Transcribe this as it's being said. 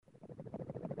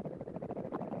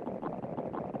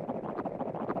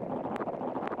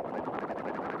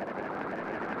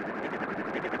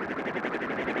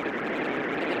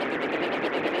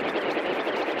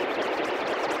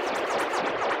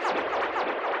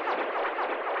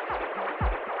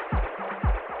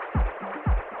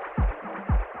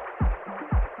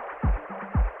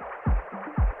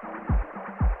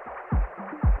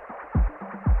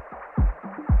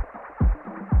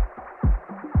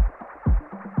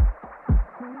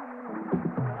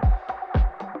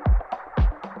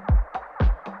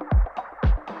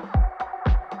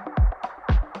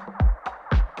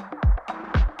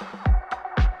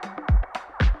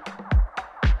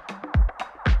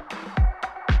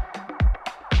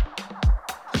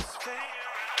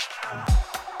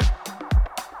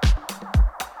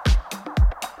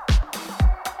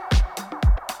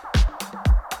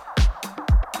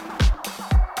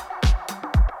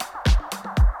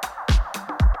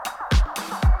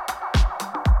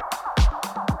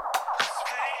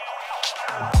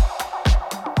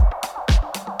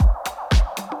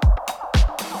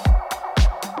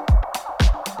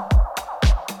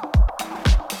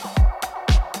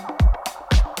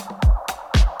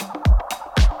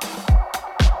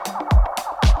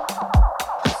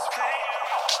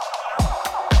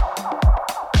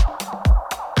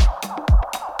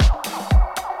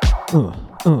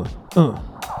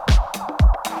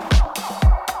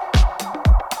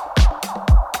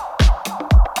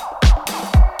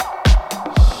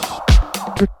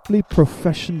Strictly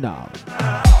professional.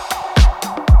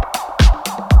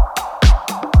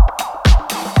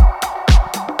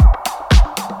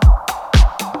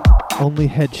 Only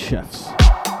head chefs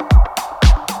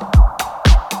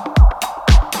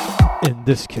in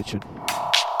this kitchen.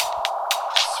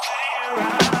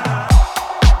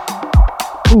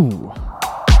 Ooh,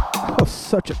 oh,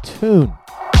 such a tune.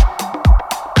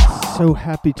 So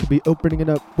happy to be opening it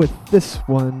up with this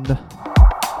one.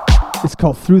 It's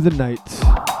called Through the Night.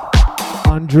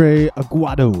 André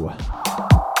Aguado.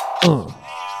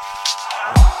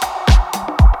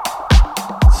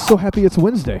 So happy it's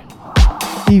Wednesday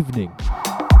evening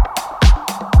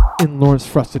in Lawrence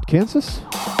Frosted, Kansas.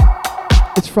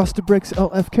 It's Frosted Breaks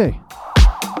LFK.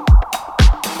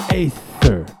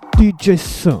 Aether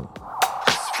DYSFUNCTIONAL.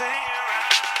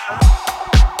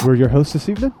 We're your hosts this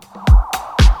evening,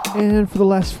 and for the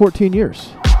last 14 years,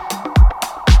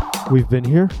 we've been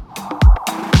here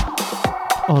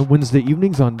on Wednesday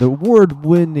evenings on the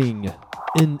award-winning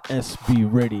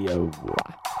NSB Radio. Well,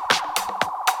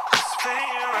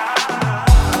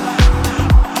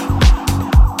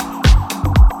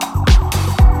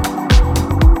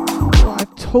 I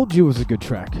told you it was a good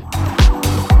track. It's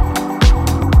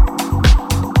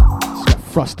got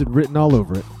Frosted written all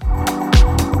over it.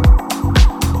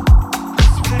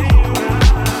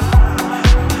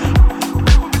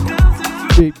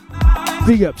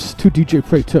 Big ups to DJ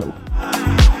Preto.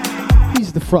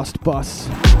 He's the Frost Boss.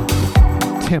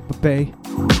 Tampa Bay.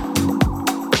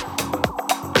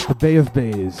 The Bay of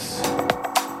Bays.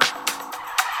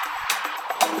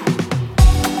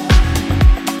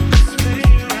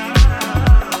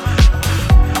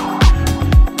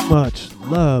 Much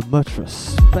love, much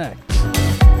respect.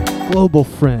 Global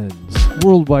friends,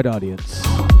 worldwide audience.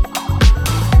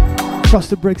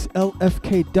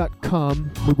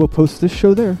 FrostedBreaksLFK.com. We will post this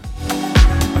show there.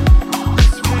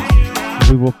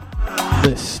 We will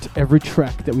list every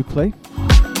track that we play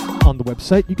on the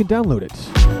website. You can download it.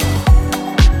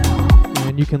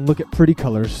 And you can look at pretty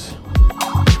colors.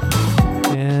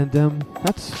 And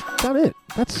that's about it.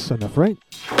 That's enough, right?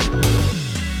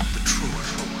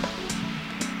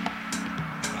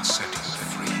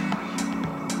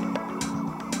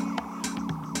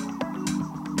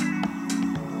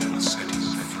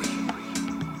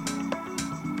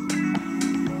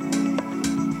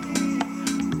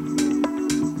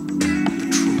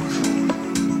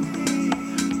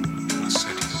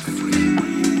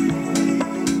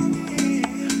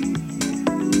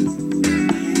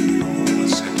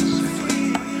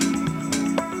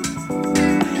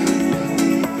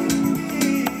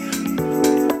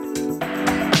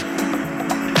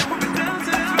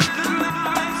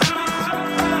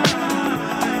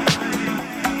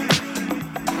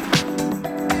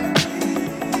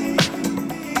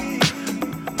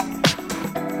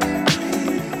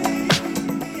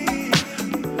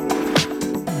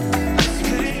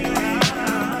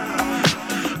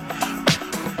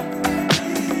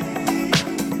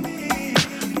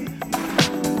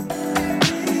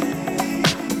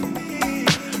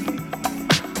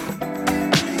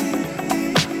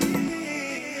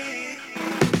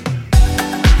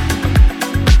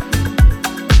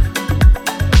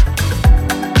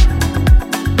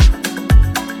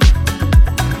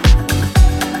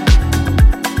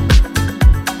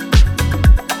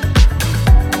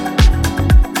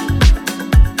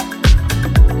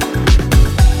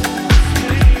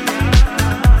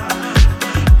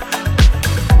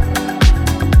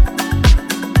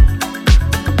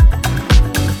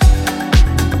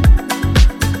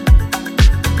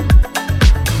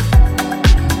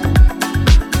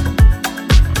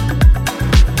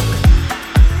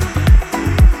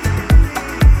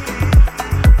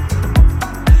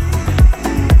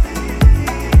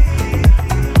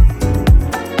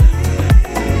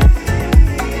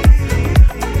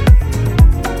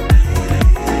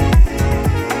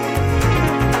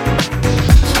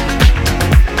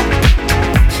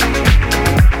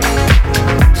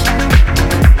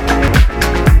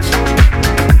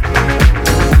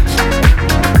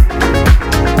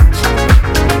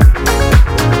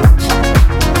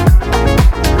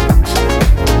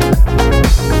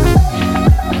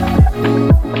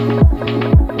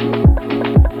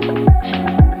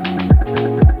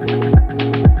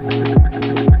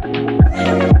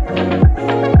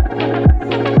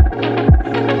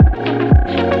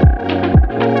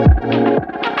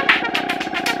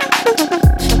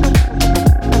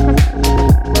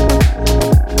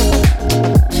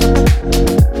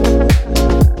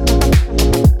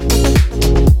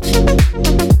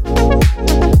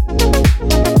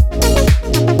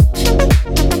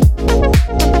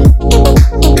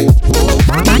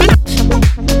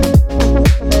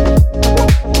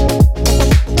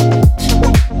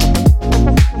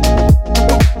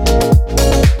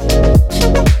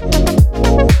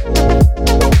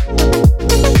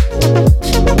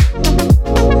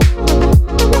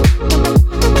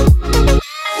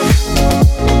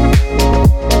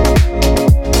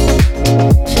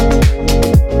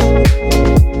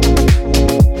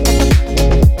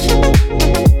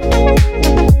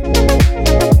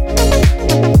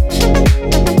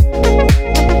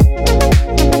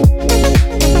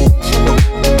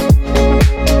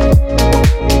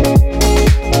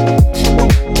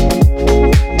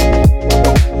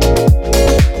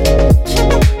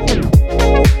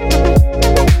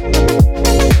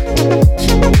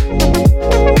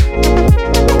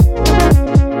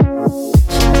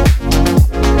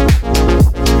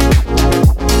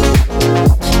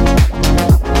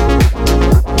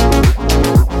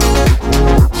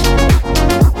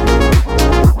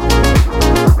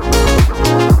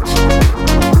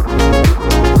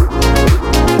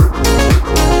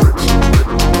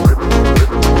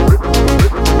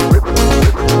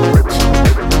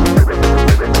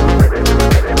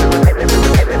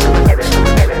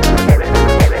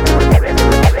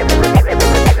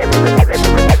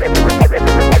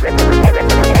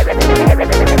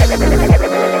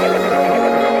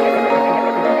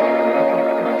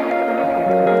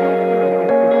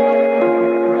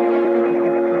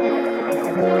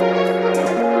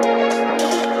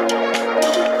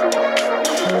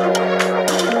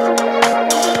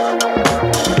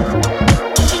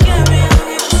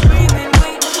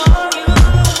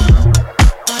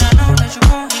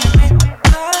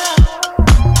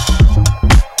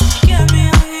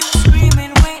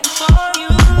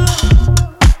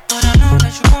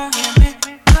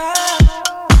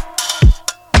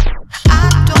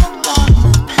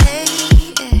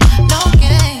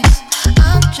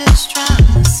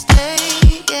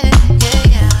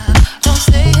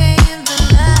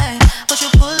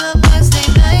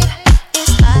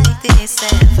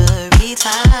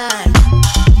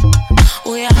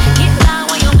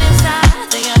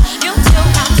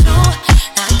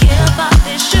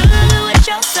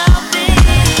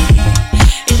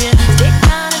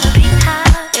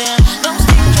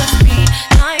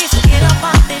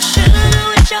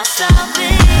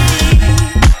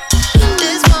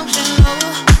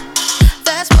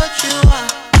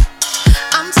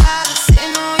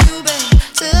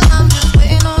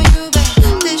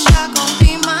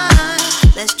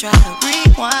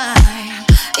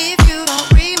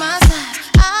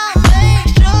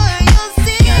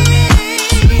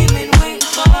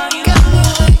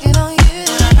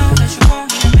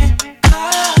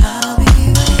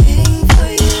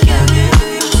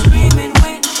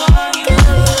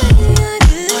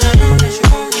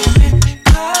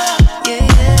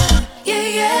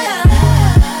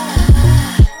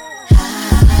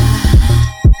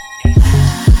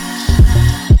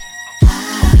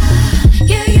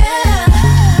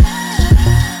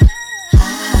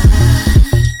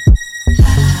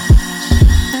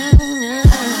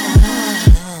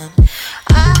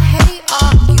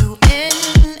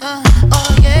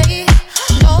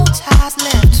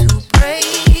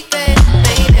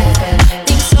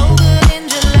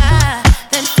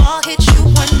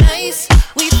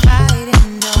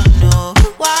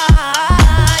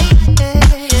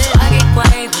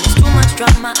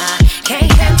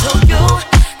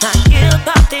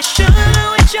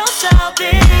 shall be.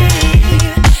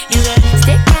 You gotta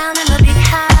stick down and be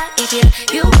high. If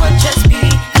you would just be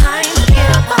kind. Get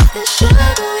up off the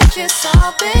sugar with your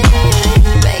salt, baby.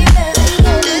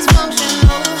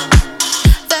 Dysfunctional,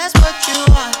 that's what you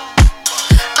are.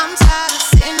 I'm tired of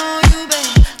sitting on you,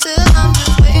 babe. Till I'm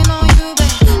just waiting on you,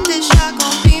 babe. This shot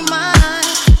gon' be mine.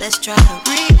 Let's try to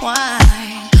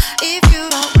rewind. If you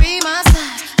don't read my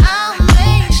signs, I'll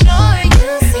make sure you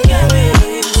see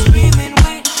me. Screaming,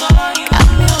 waiting for you.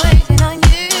 I've been waiting on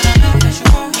you. But I know that you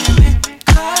won't hear me.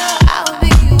 I'll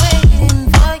be waiting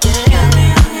for you. Got me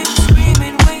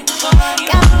screaming, waiting for you.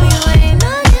 Got me waiting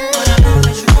on you. But I know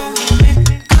that you won't hear me.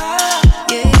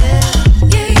 Yeah.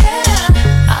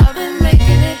 I've been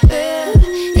making it clear.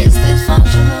 It's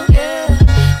dysfunctional, yeah.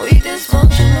 We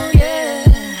dysfunctional, yeah.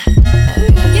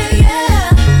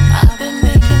 I've been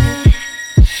making it.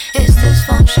 It's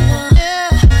dysfunctional, yeah.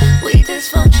 We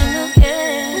dysfunctional,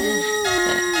 yeah.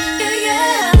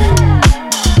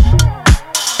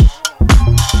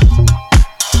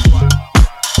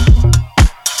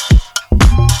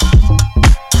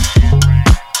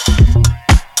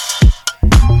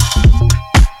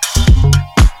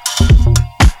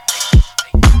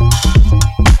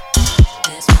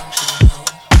 Dysfunctional,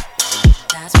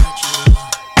 that's what you are.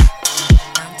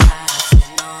 I'm tired of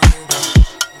sitting on you, babe.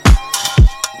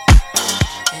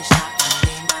 This shot gon'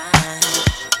 be mine.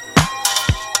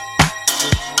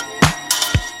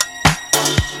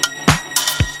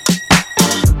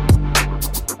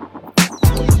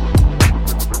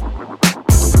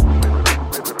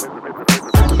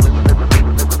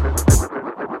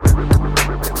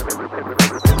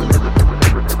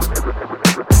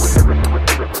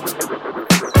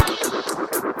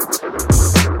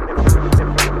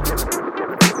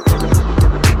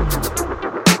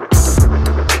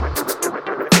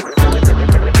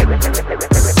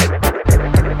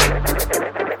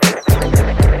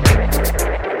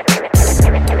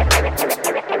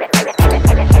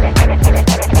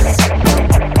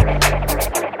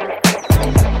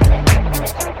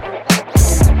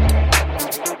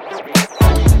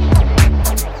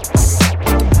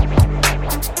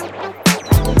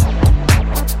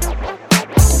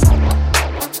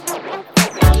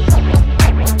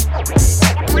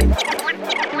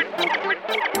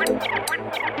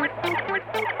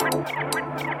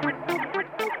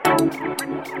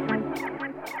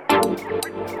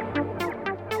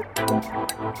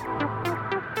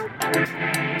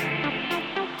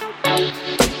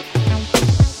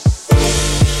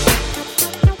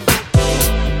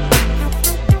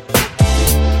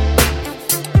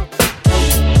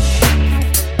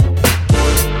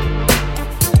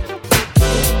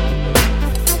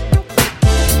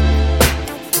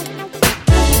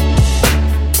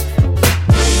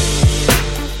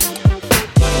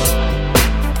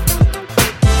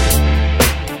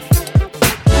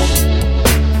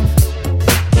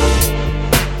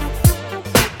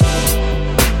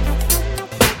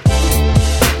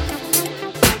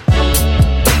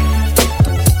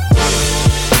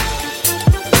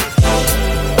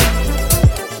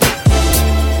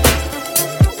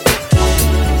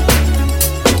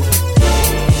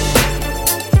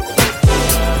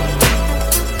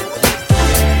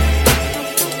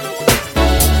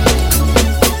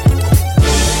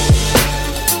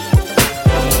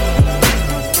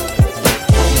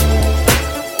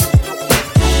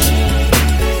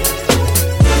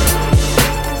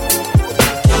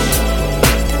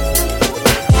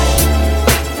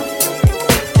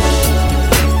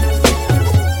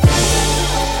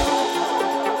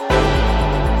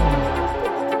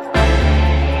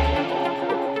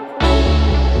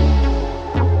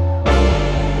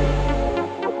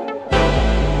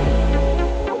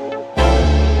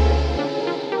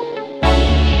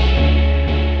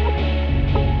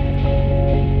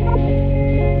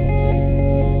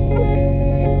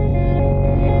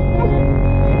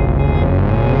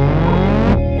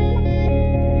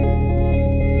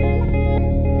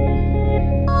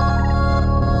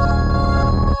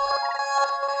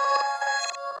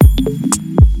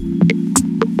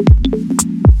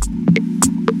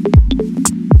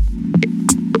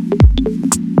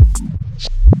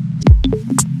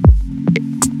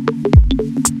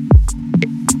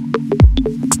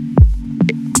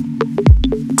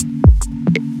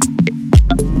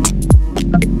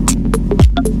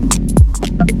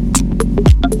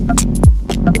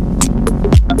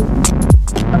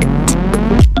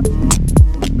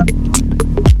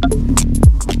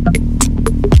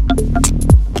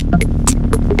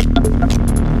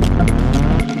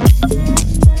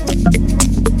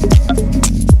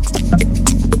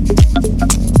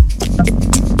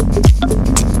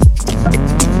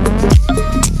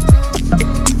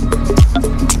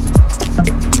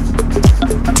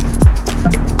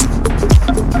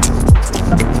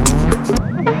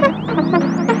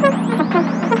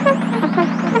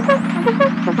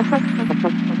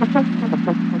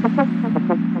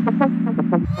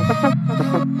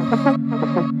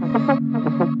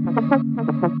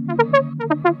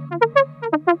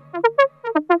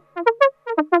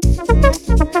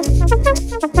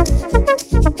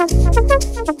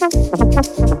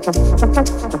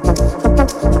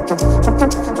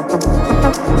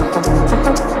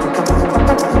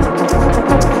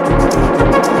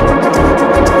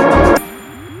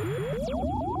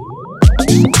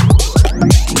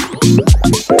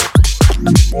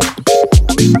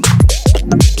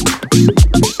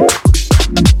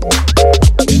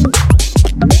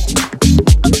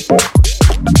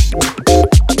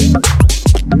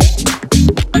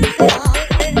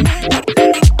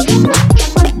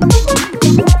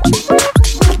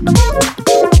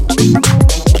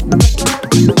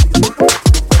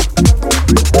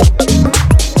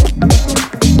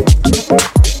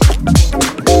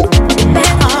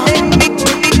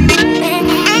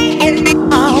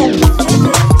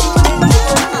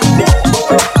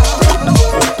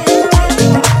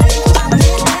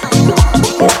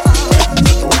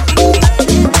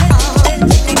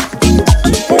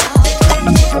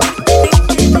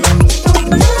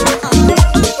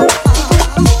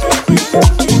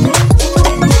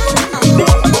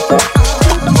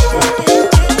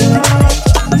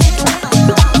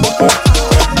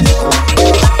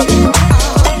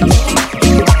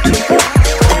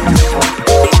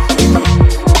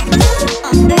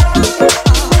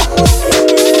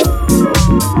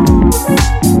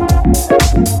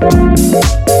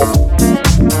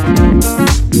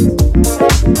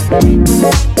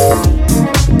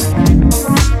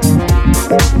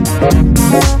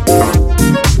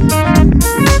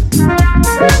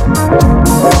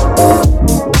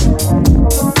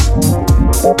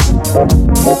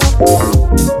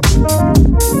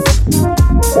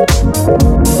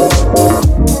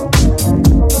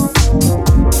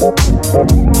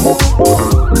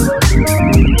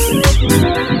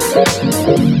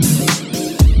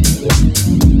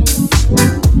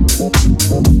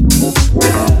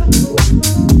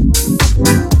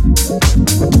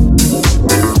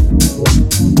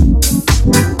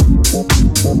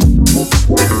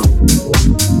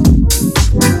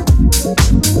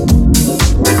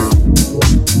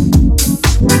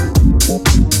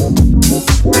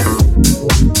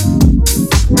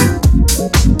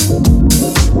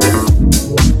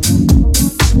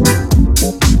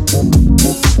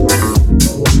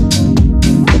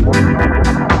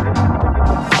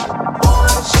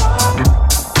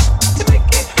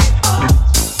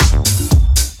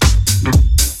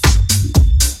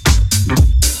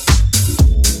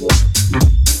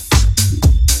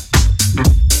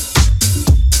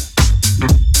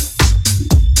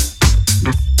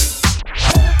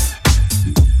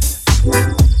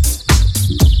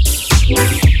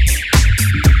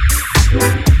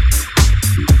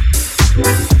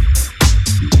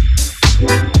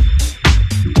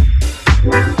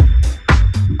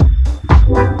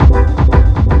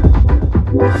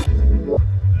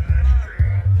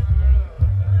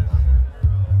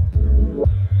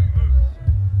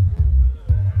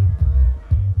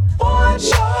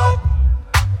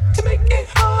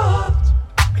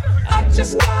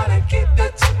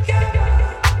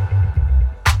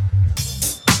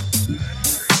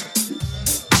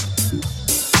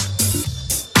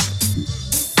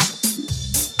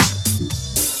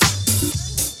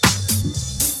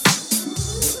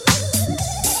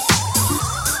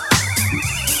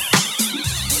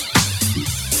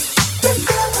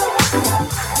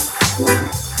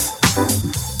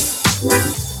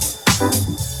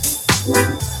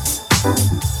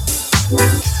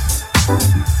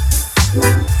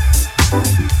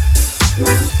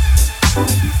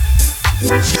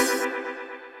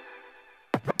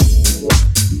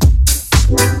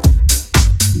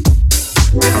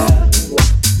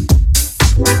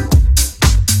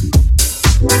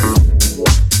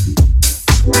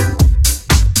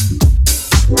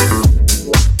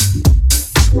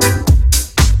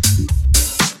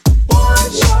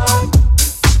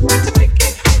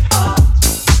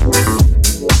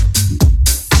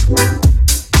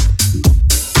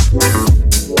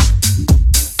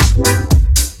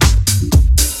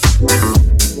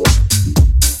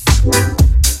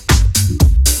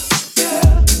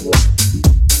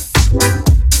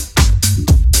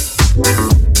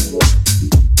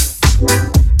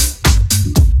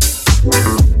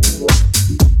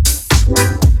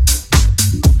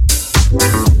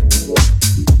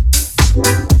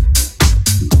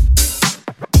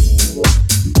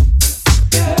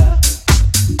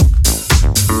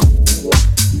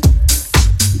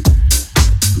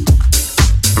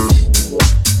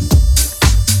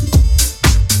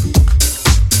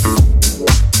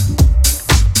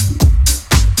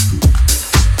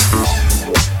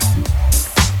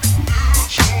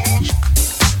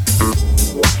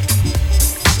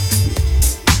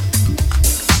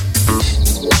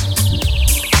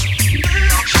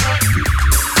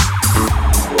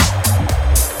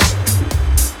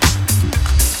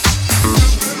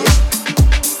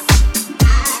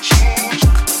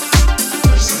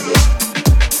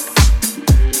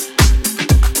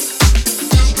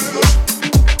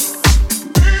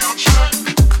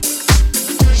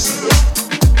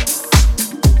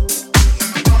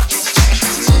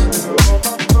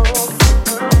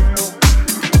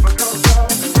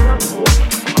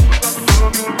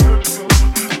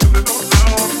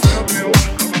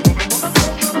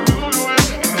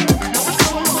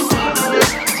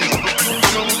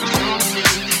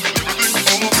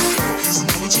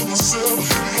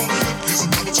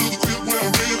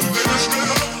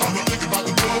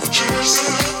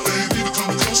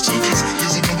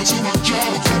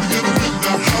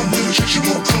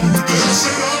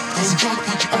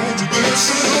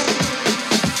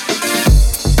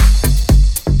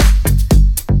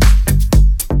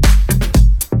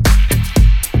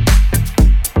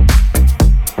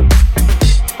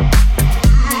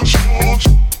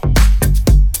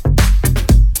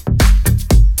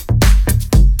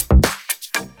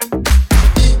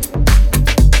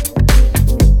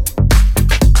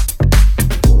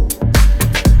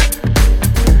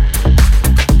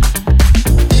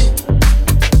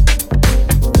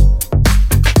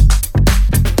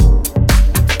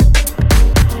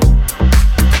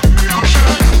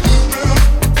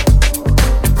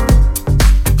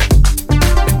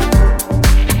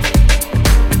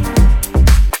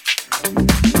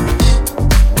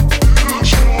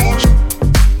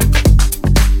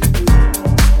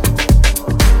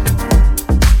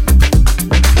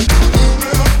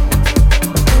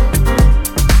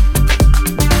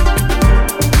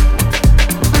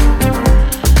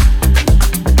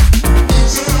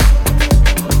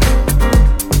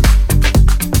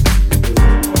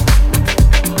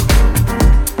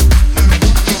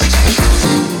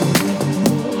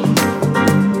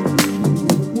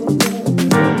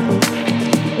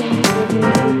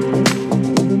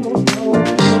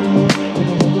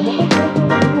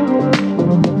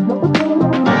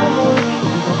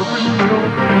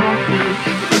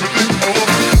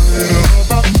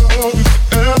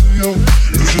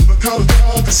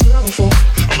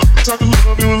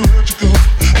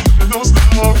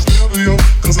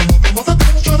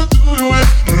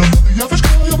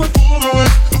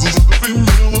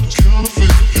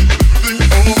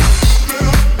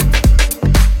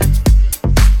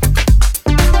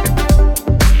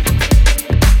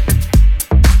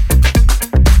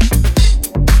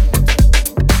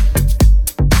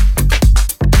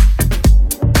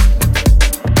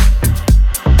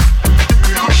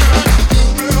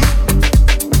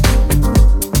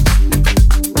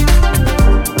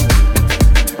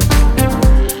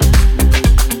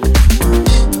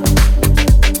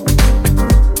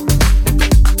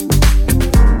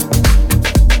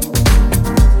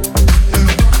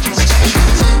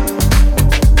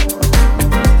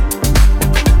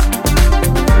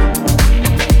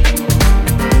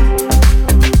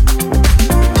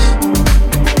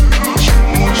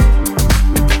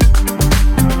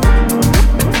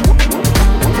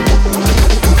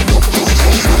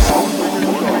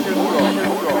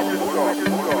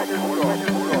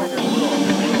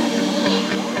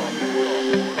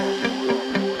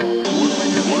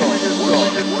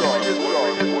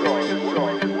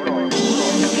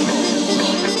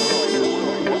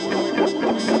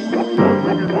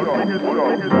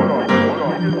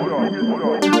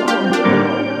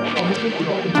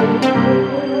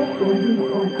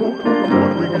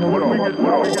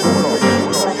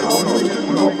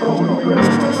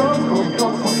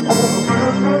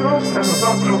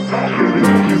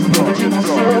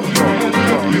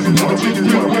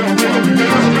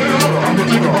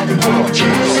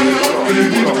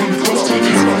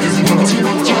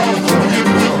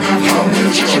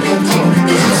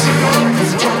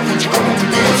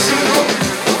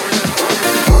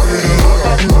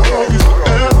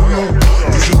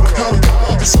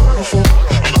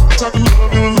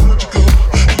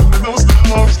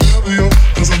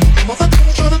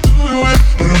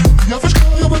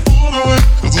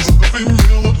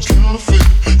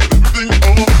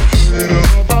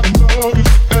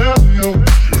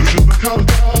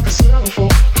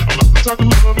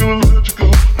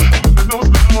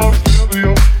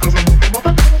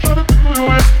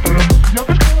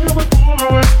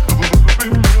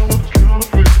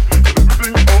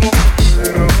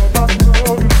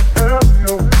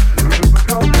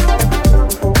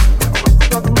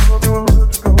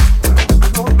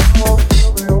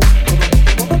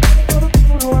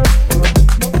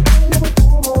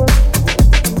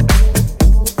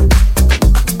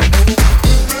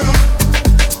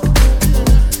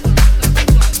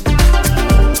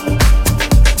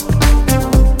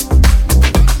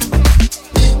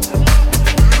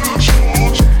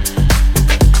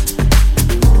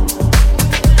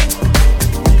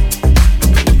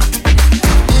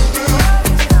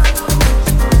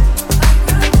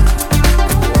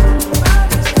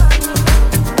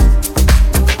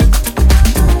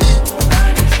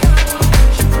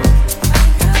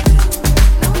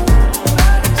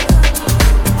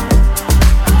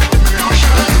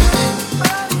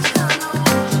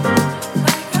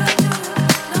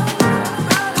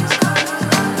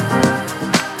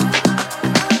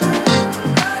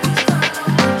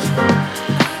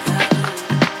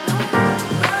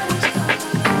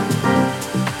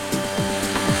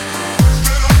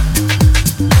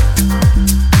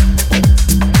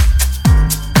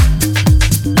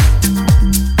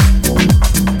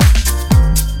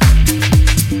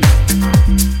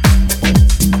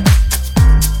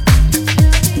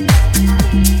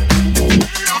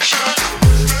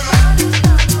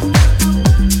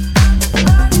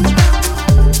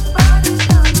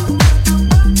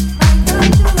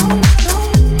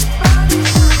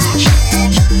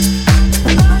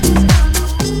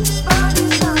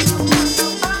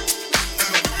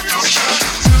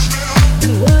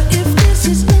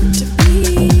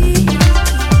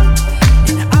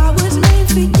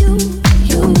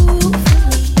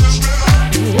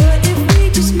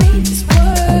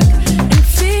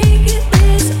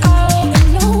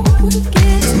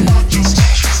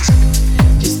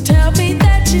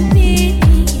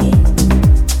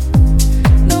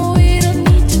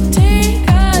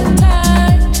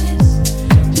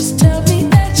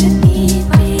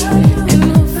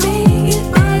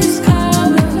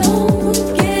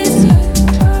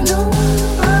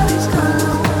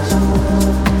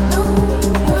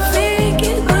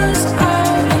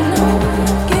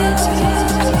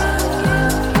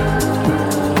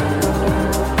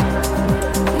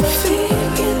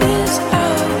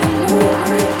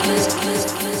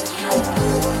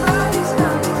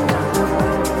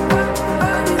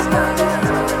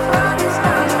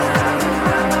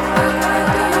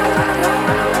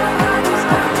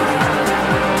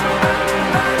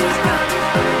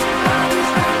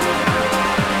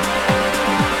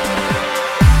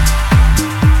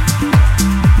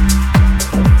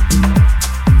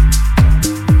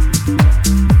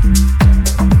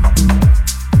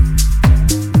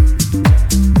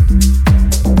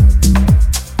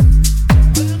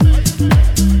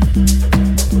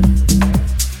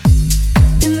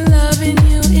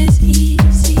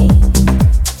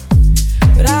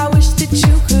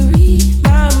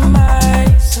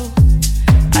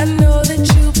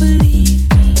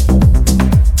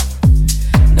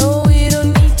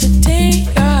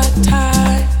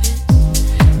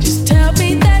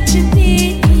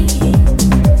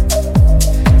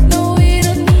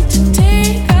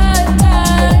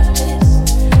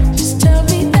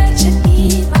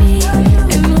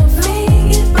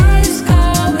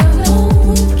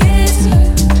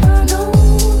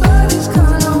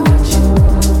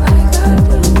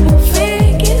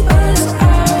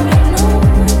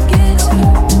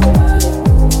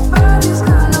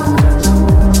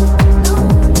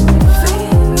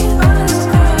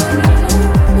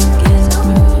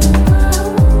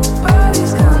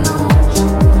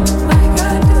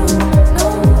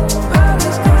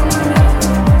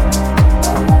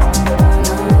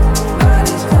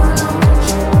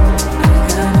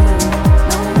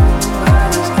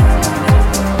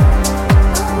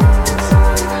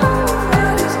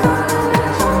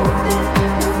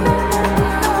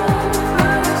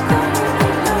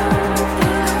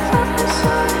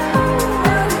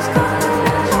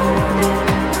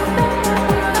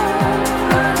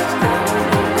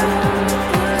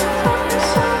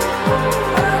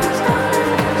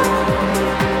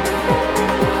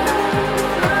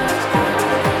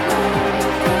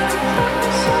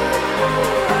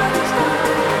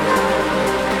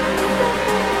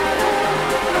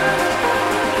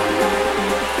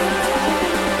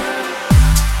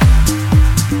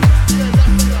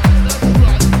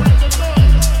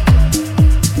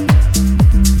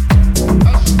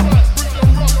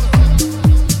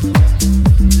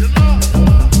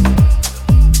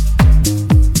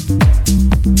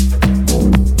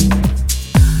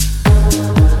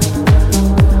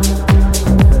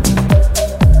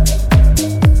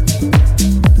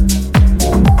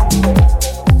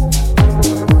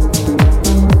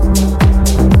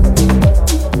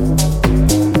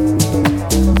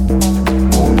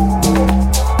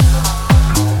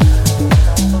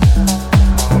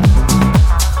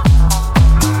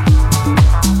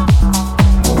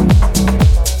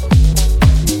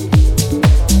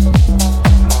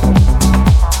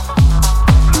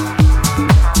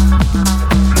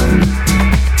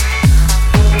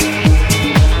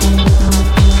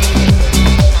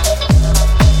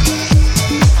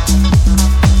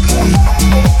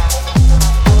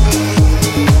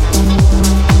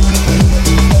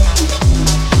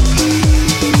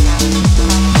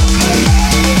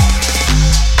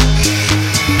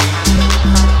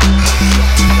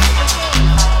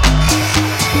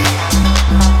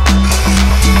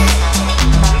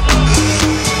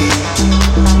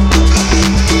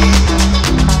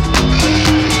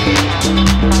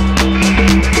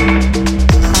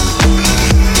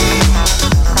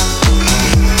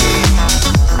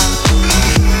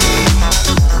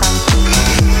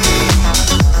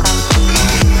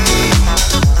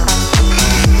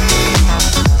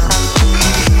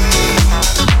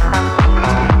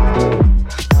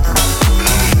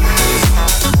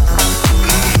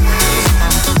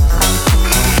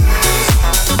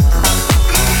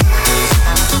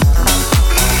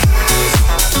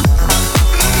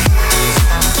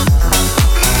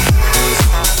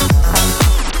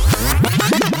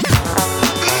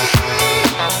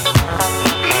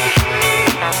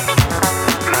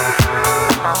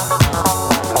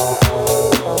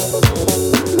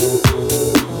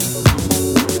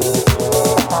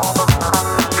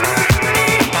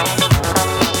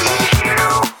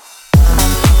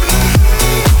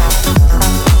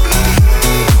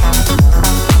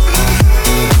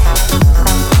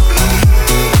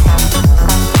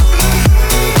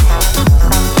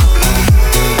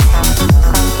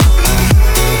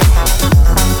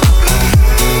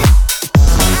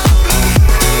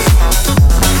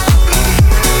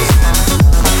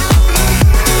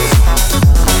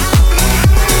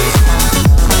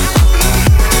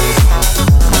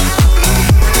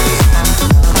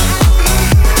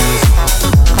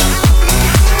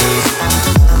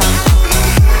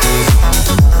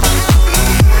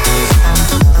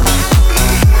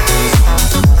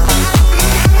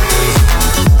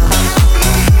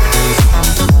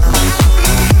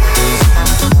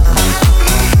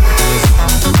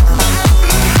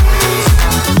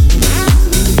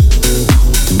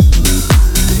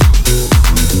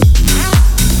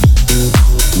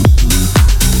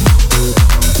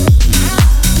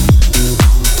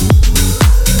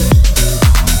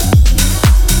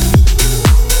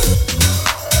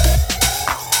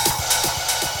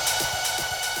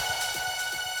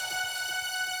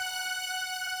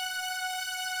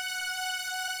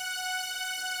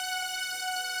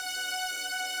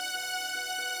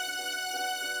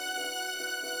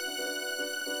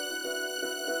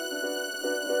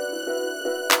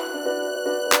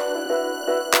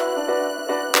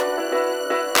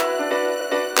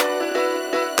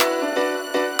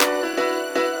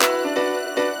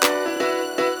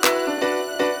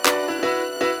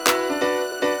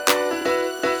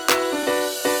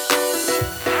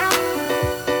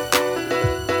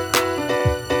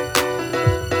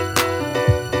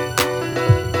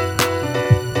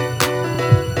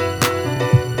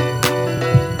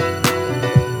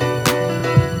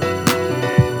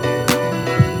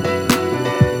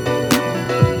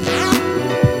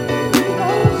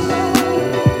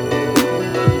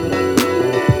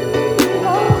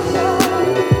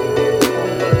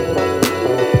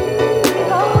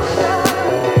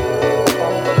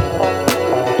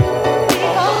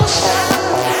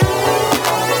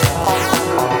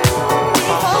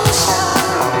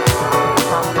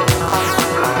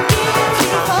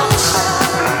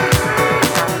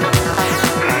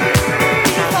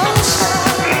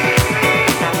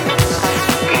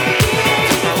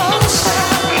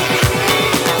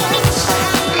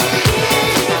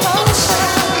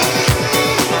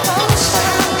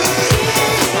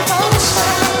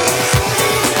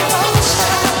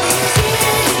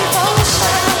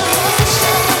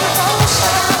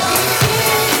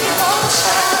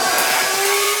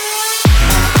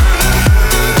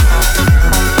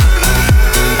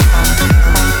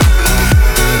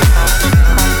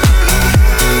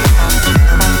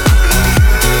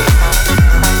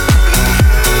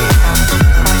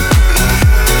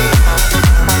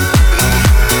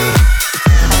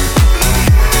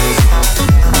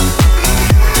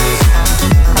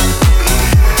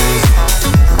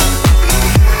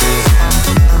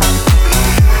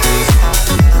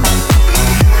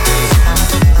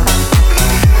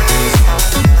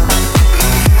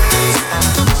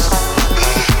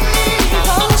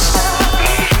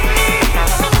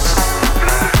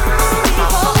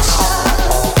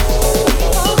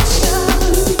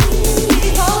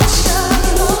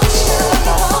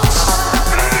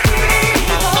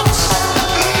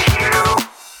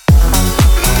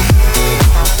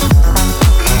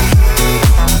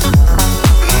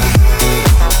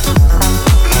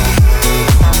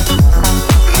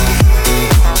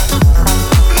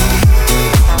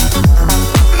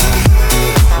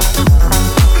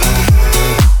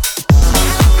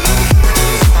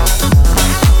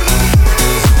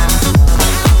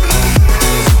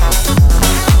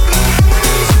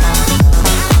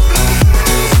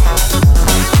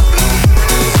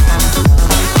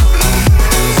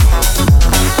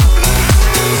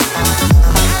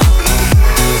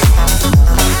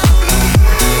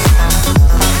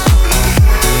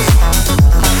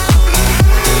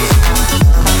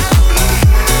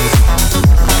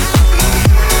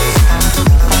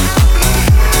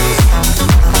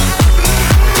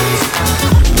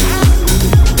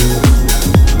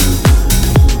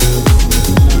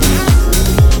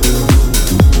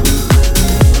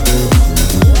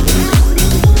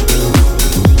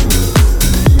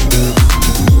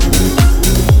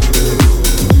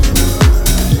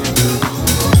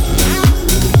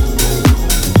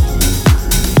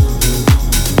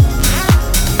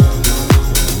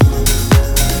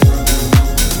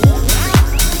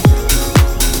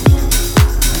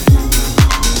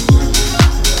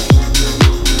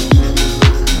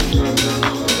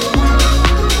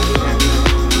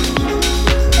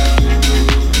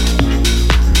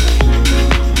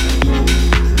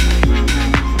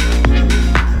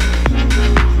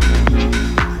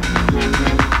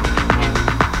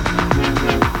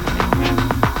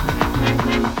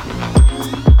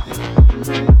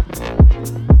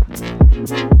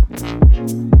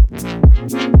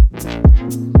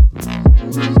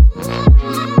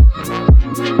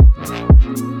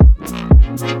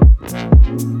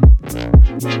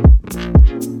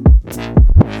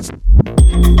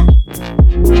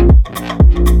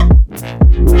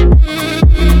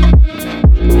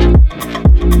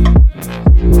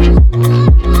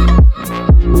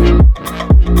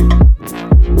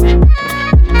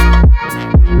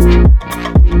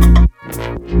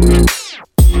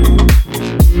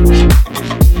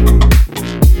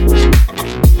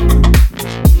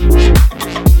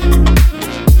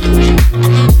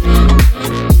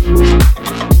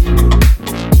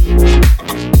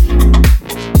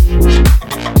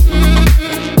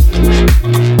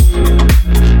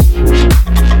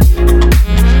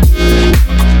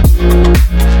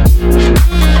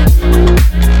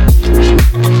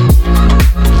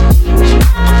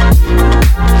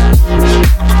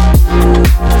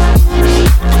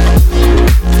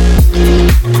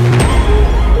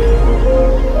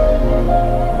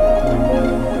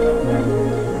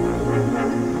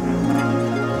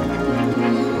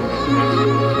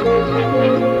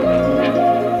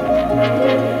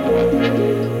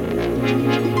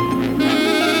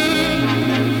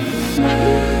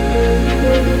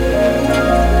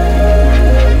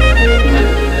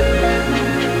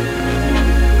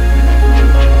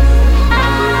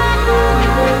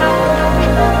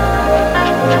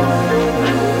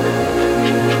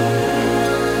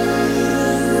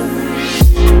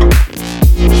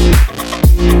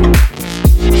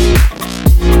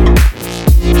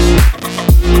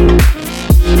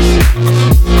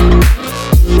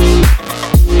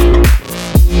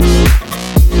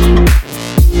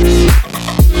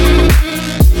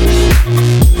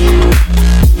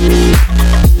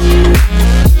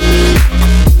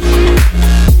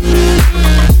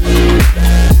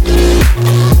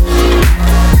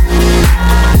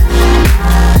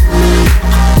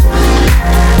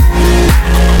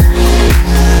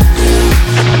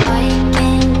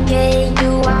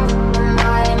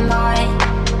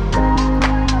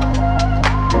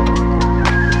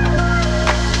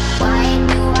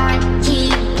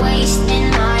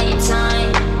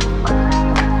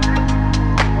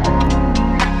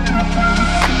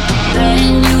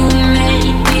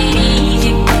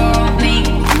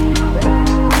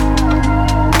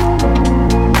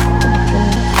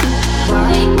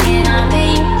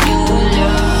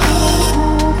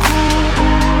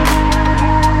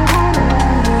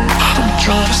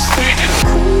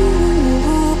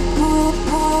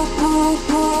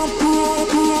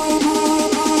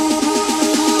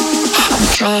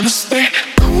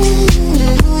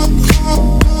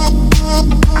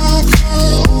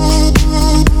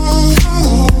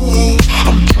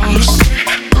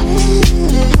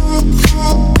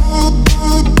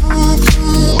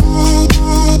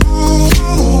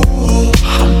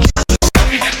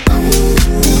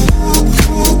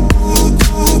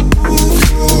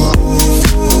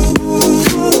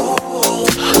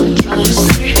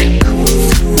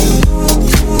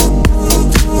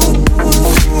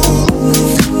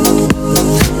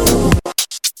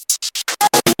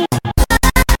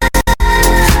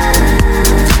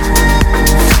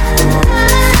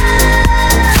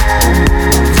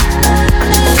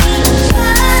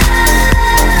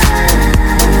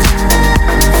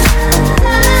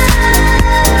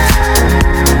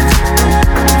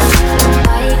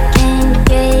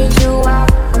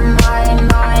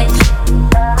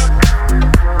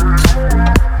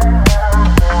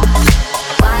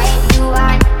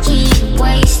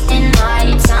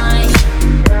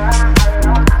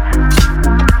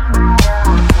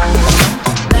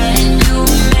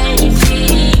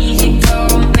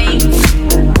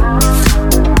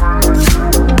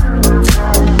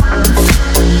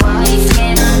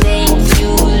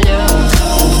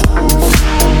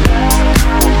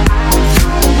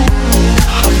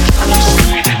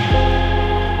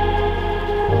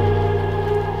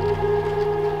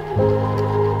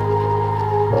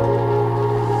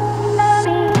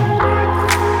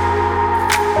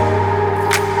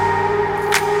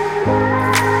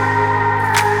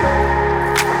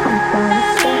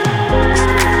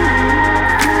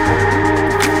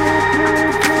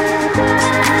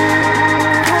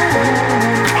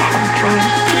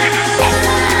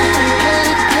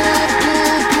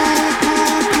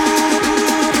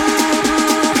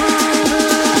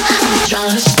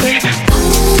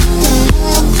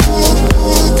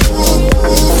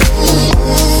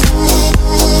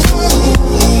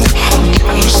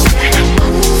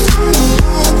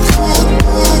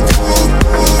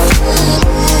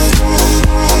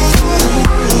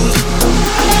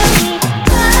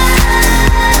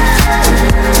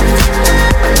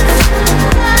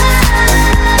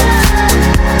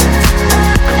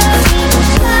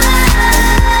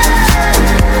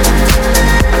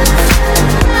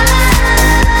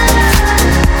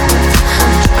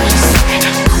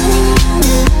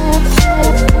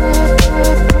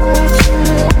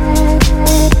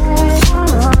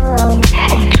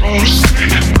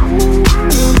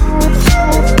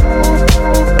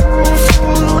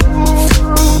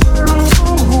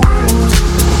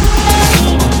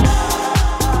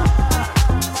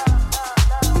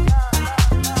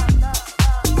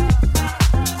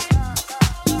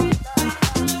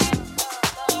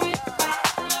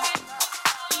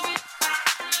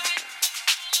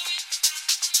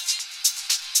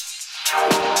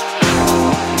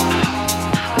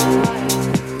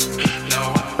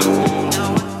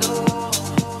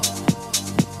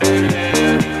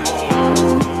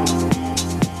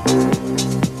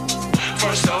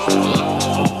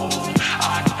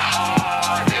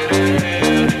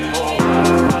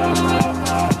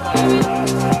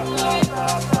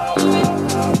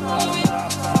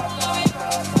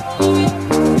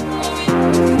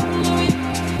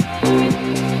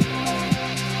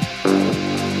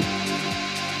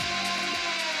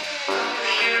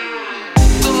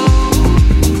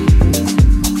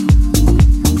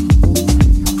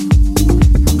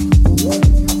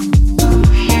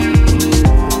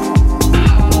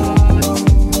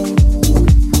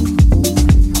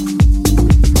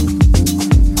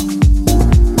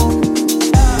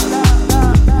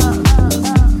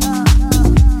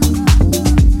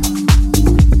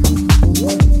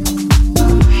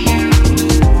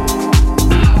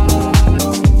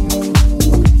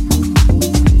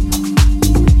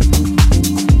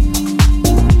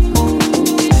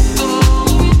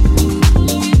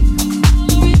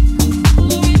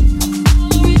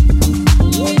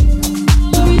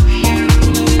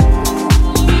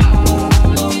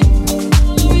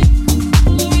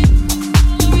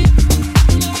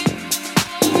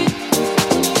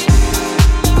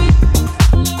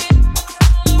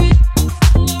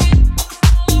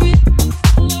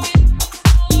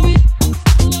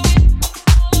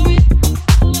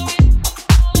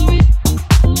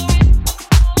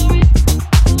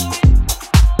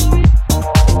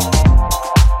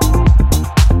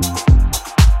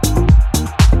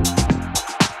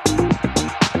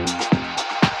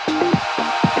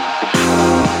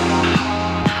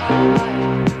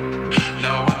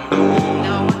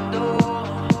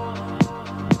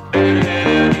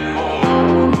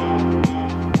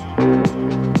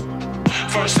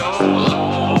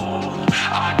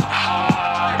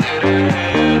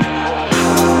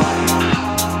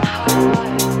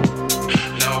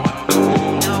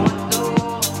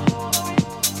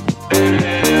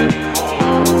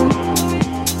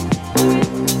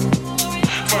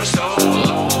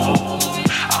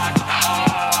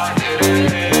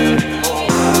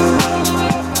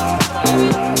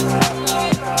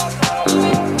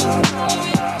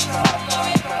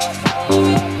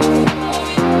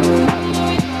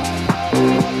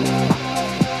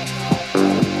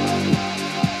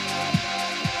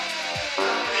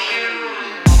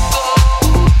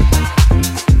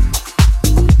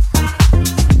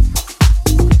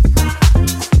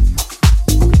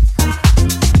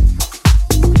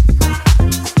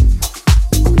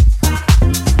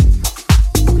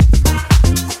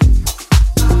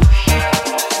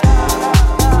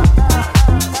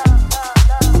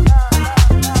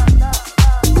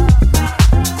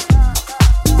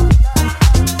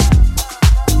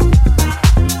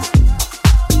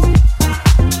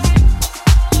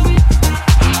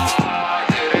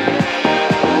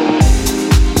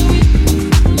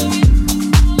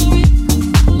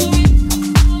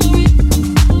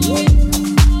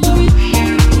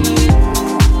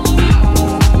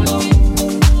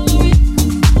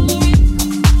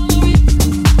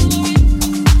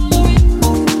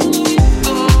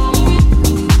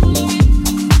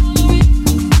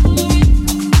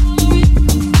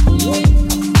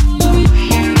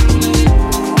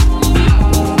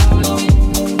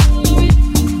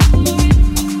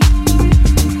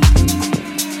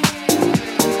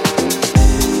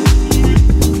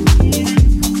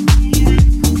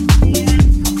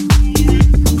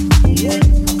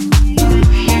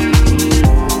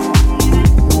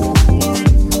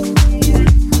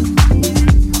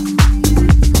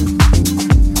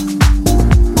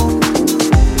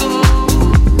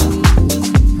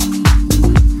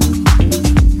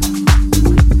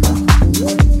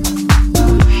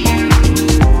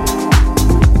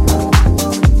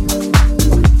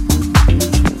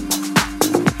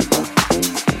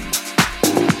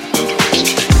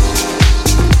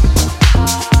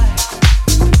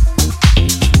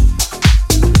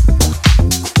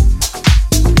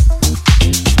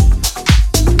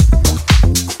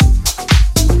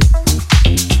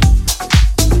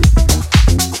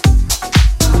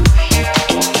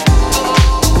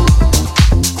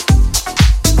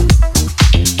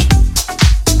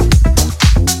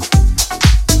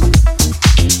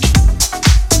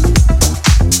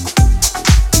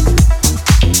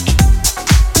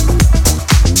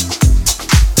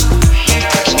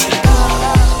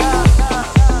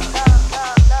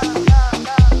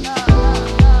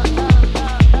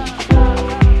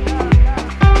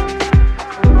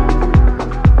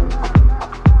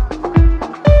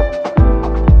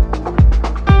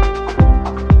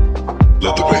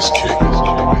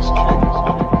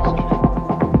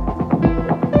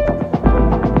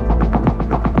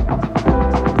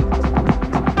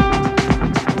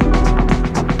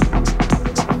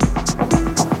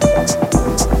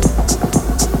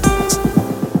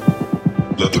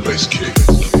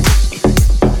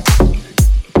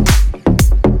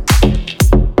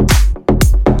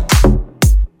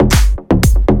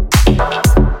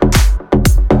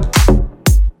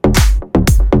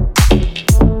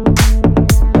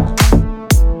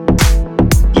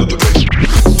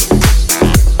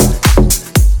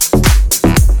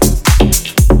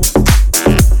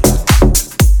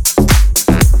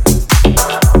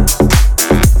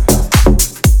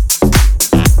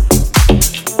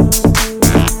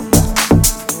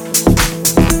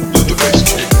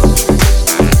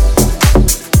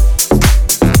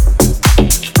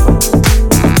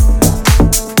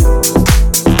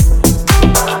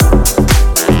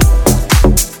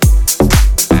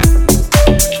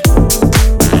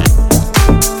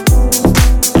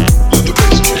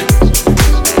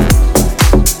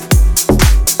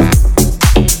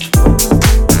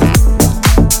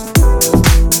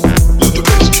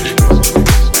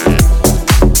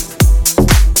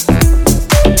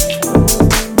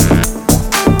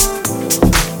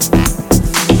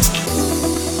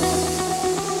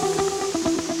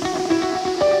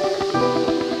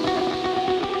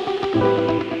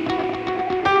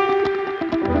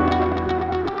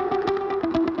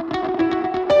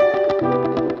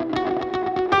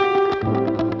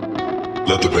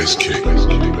 bass kick.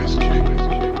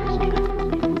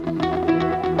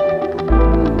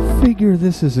 Figure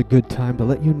this is a good time to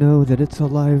let you know that it's a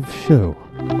live show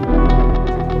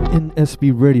in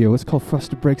SB Radio. It's called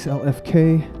Frosted Breaks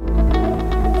LFK.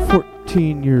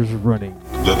 14 years running.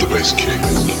 Let the bass kick.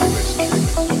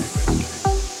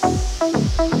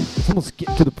 It's almost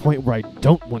getting to the point where I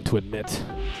don't want to admit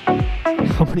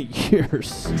how many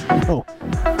years. No.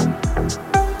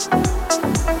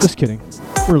 Just kidding.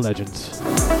 We're legends.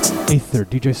 A third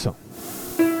DJ song.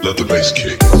 Let the bass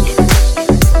kick.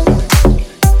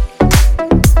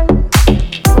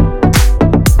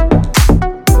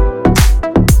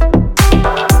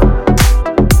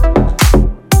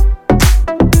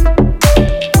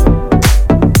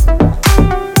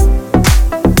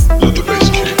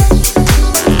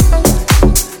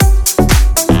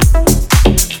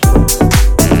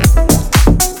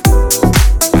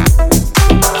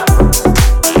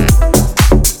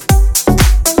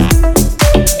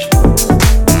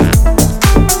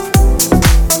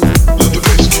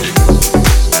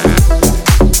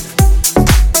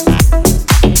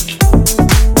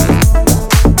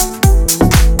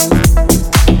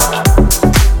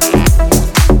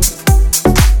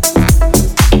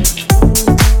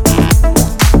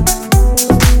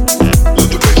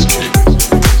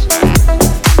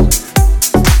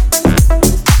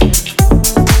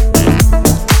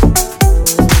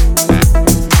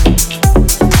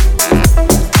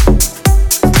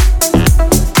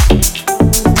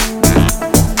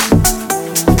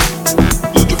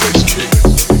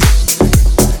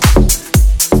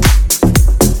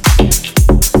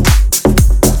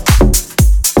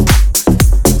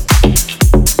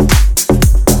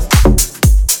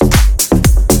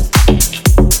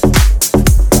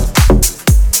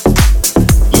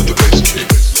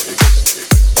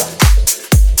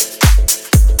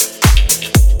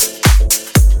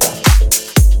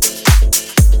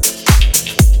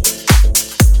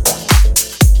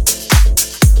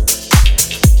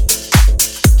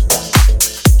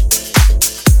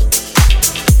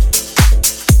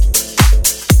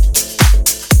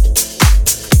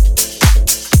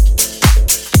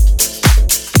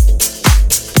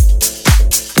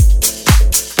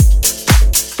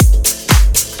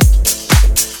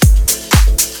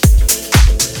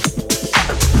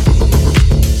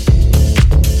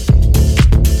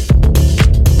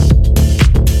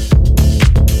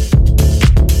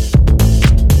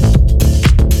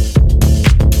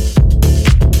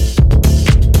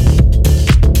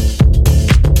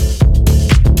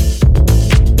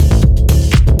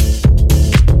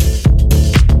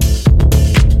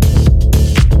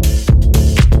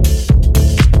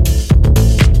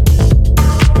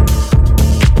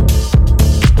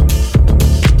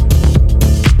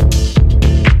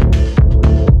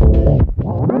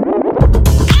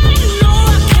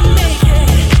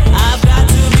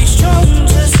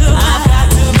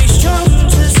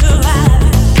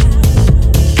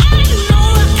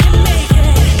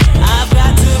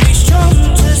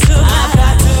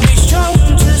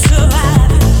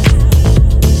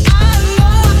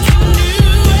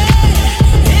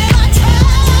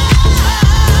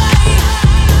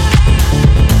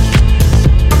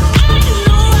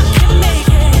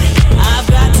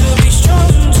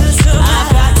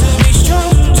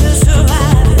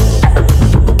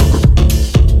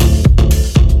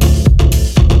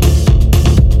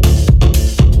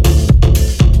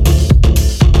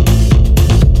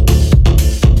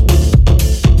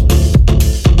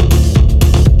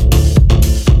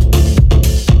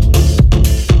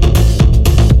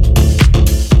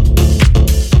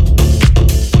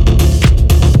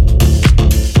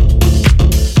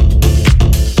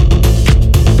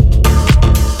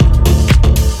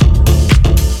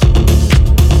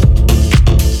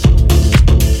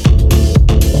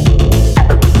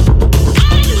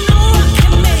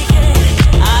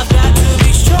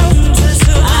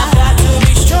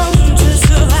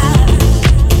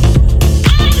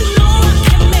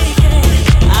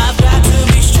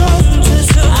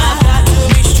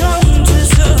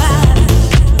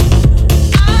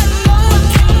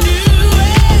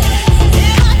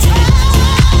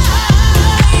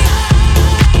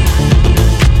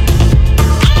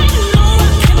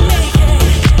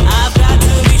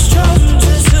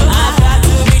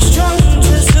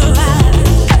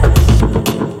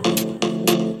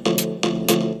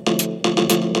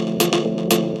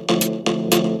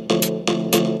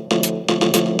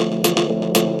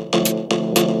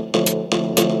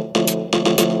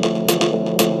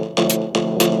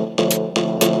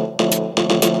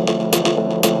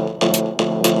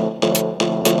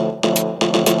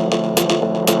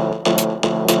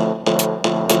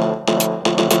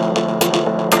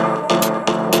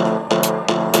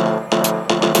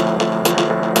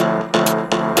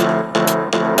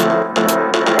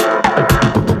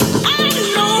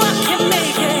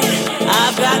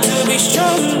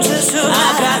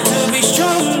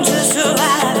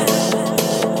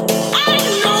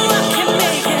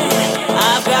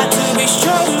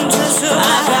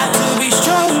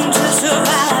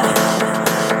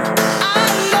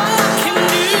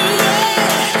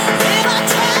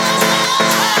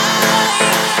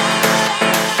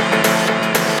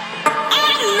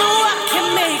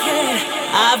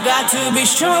 I've got to be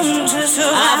strong to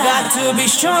survive. I've got to be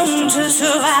strong to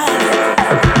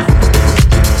survive.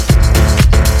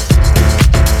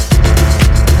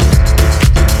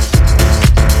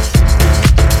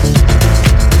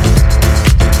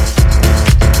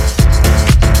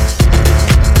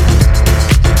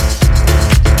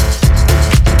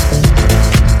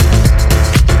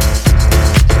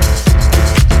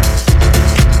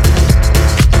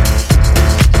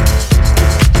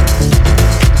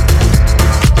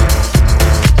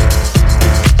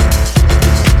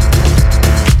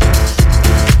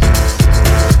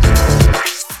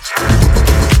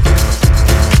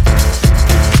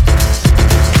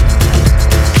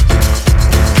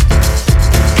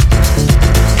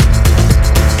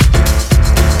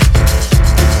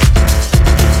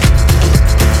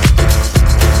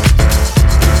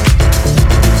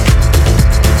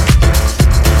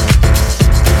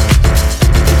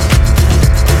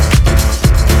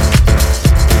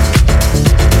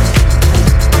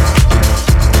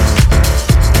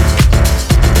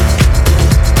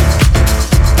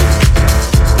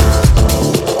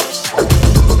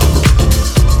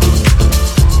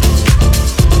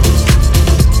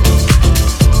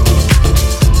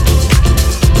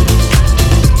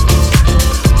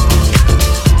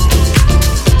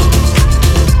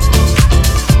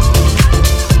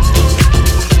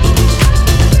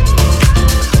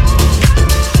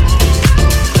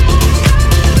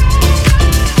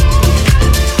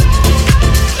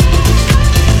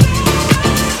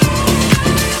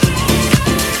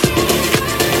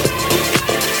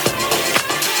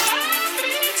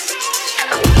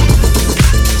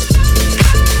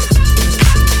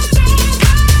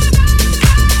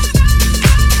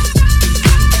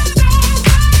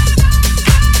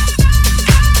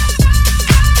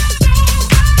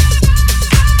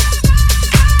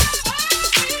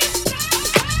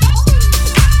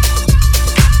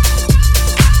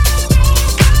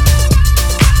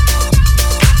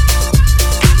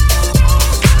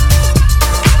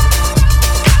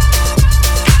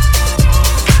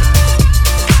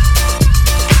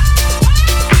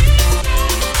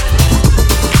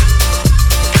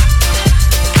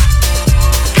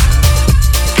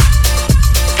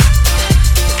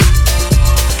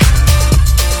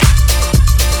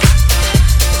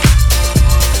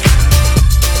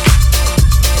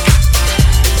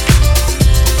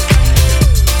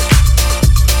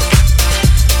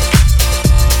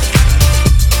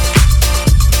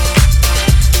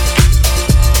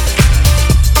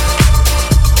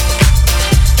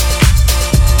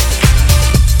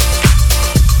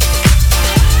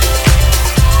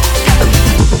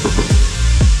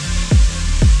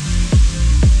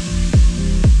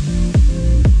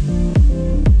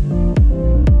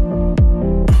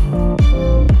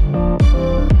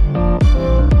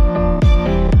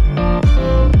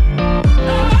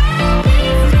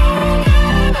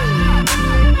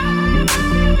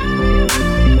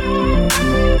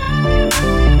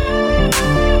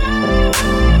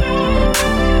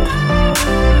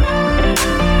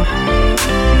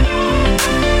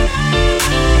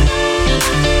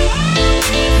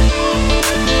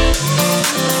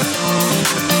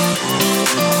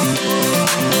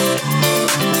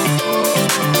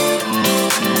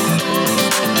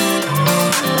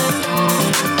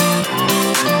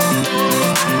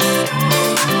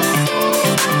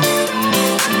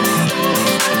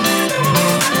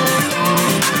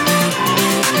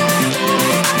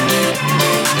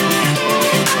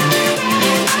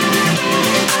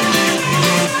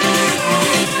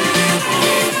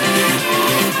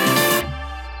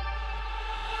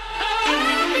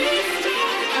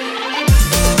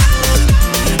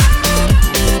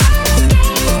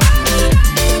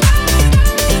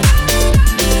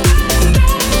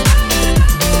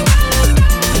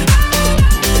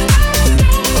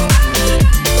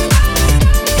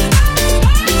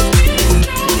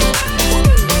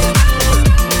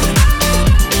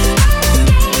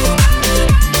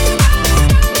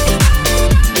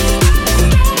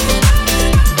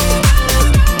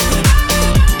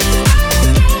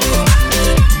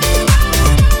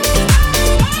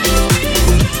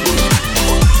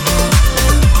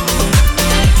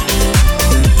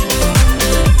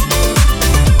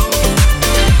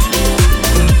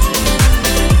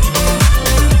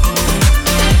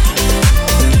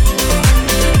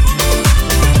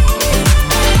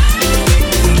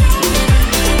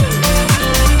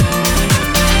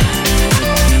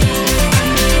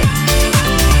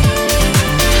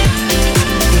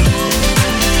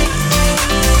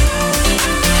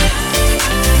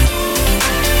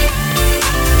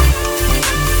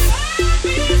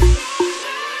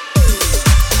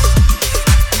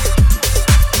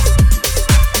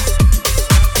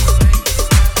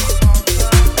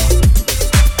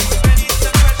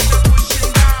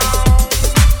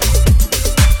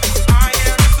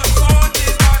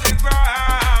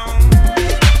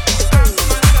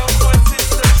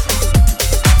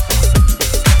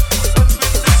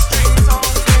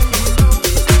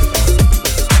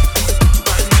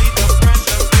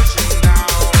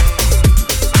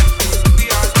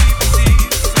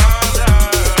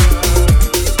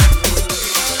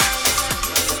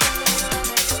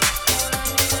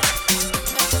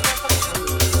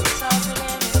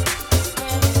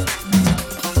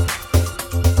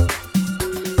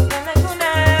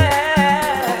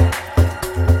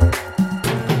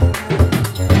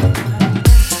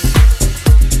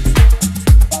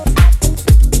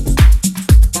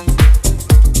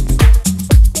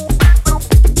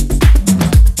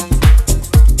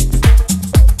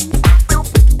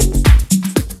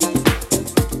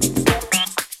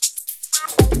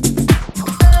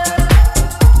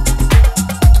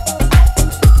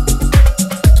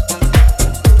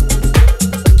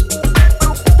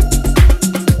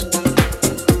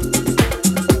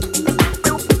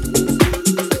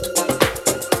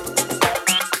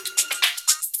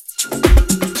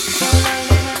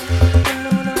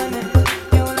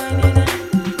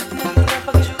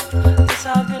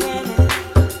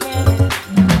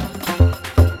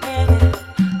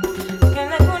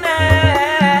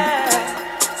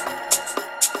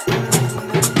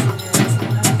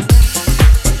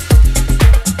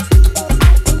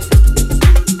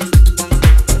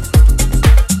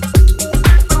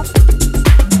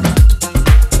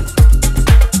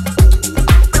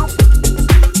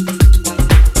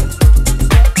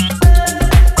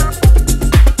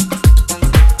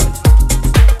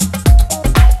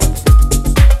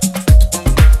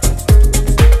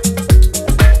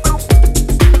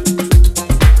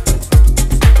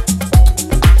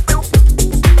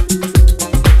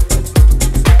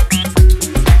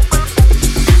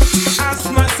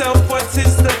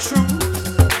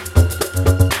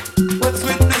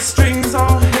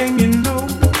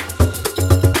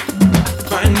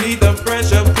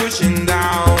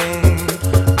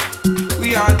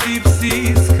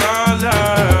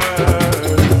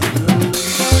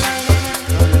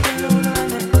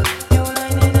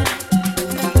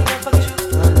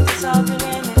 I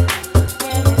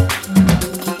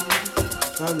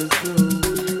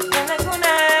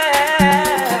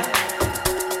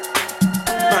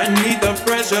need the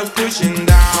pressure pushing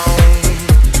down.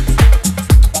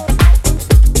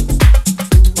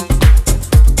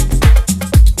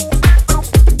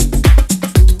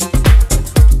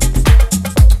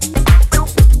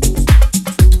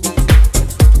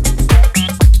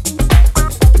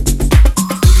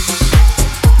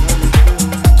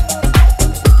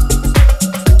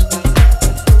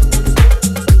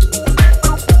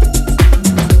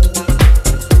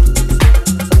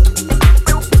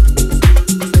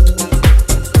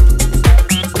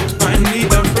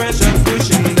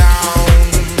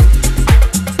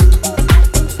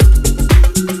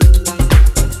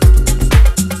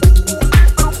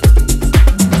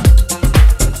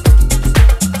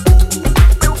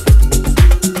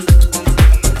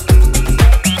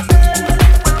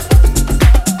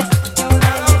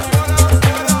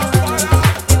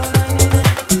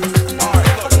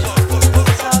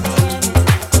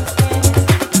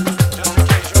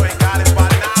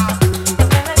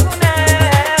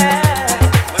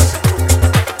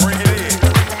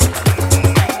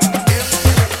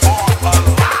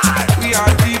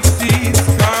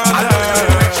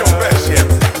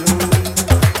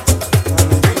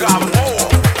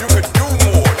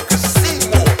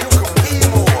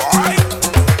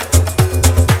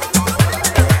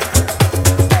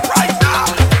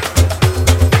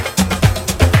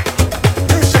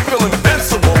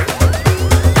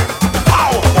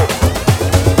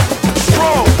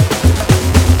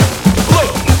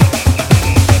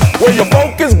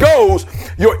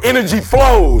 Energy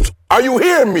flows. Are you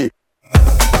hearing me?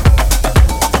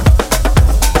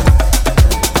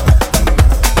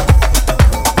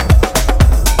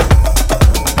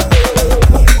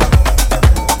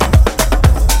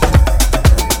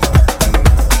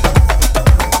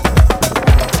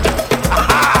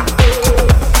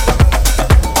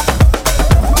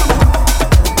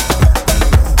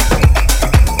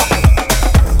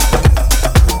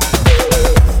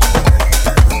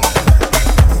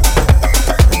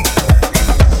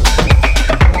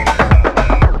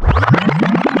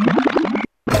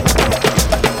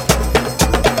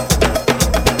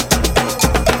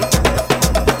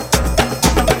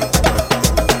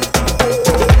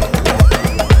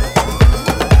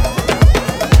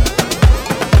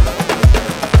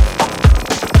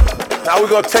 Now we're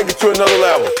gonna take it to another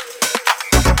level.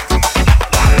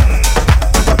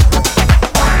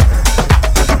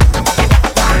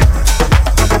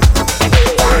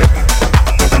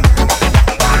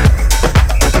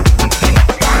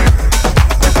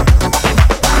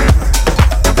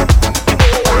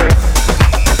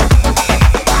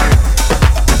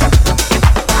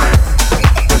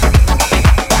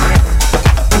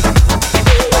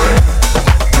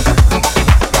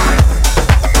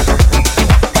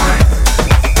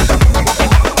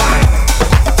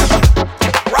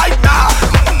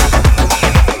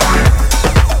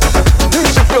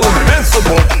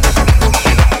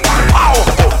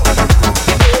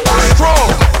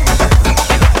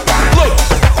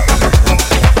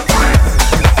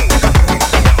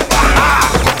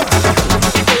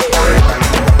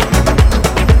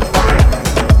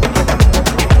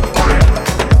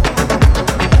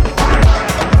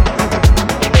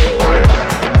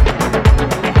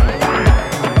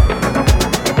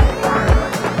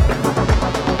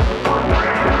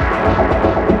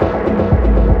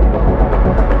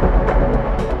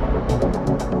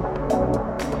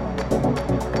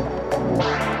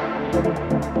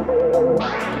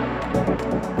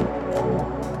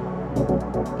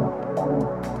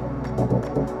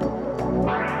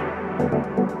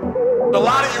 A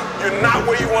lot of you, you're not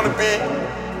where you want to be.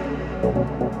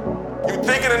 You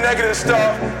thinking of negative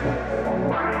stuff.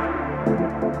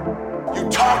 You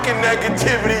talking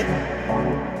negativity.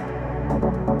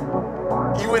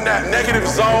 You in that negative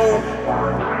zone.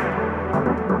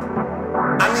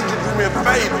 I need you to do me a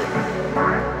favor.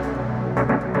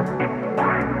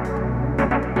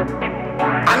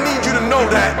 I need you to know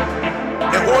that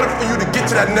in order for you to get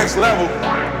to that next level,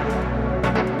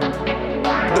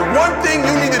 the one thing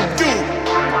you need to do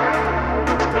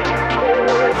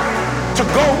to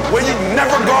go where you've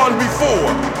never gone before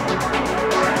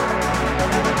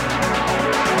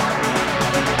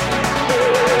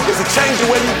is to change the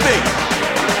way you think.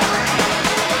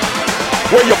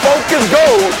 Where your focus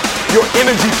goes, your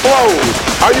energy flows.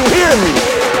 Are you hearing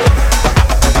me?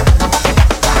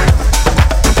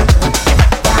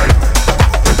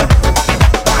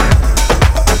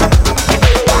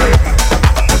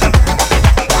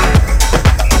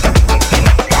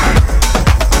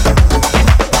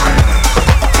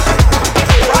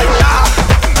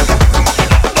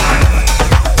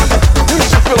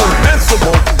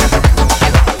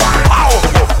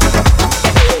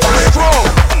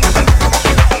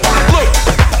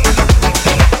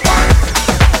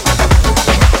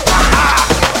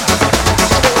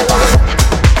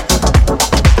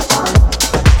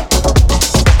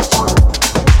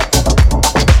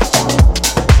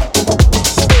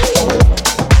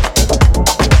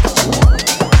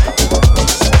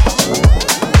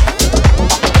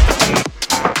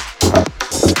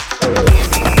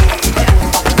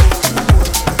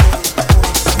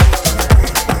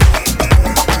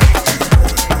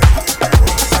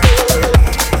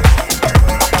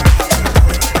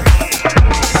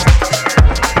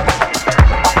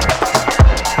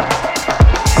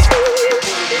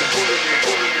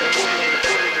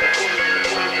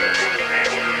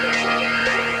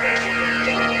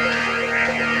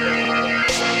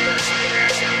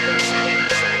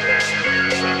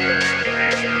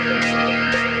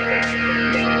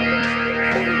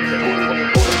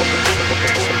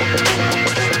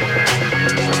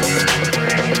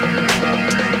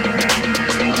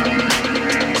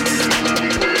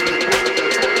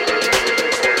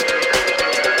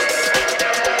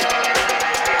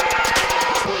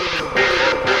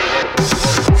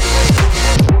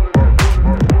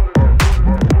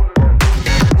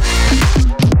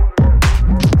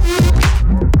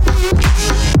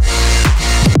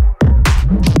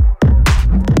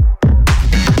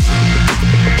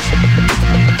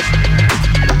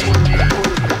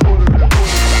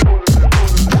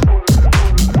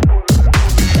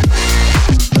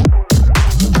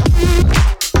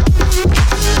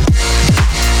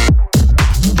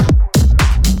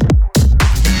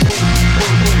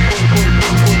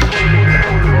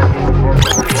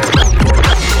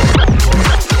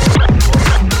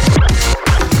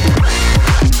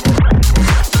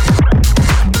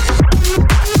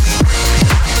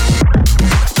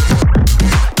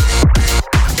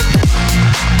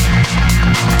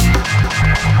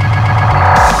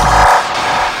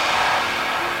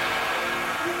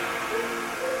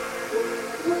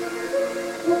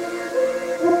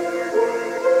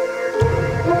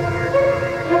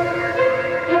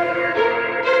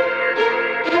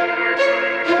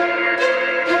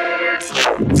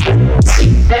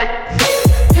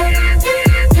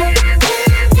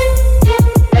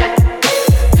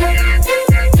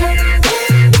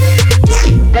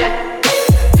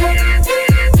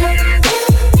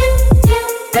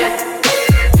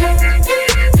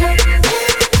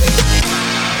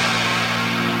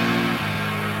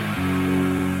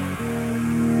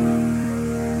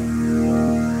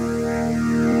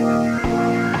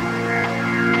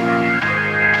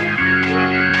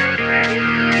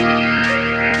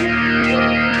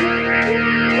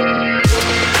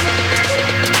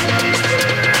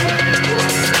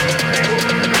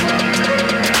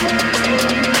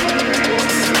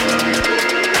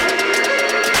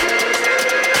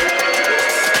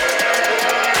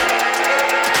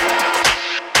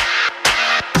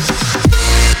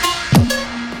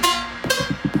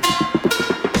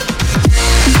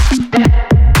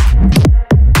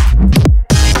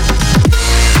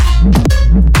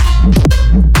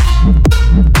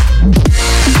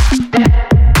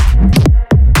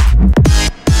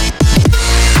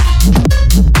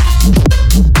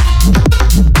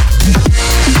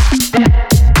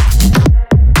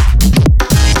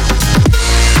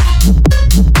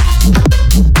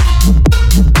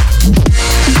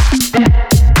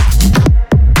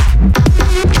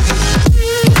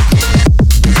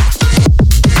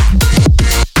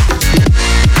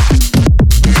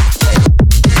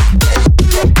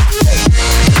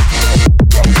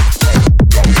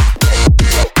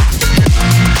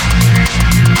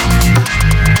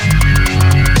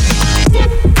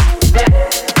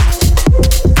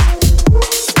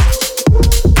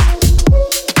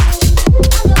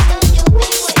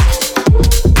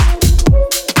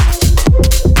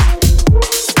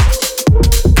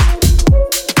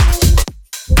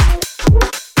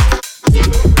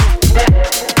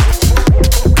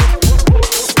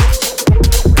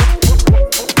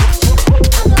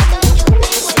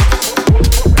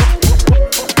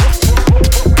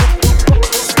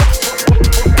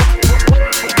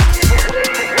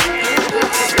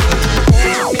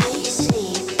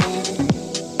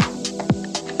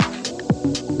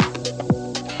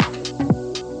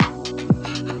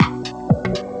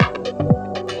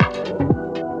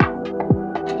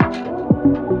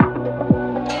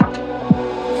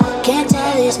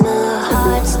 is my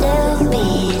heart still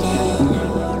beating?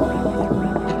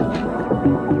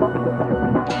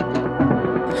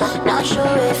 Not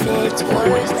sure if it's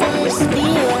worth this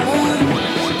feeling,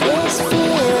 this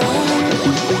feeling,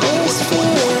 this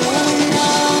feeling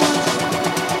now.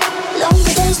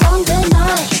 Longer days, longer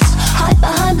nights, hide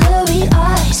behind blurry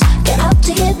eyes. Get up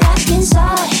to get back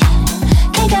inside.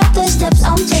 Can't count the steps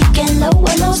I'm taking,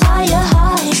 lower lows, higher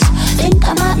highs. Think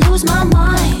I might lose my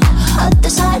mind, other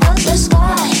side of the sky.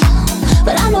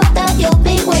 But I know that you'll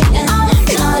be waiting. I'm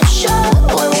not sure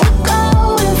where we're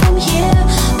going from here.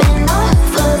 Been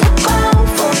off of the ground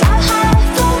for about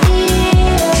half a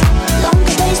year.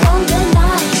 Longer days, longer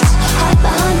nights, hide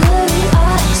behind blurry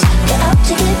eyes. Get up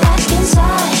to get back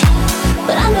inside.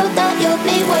 But I know that you'll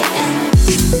be waiting.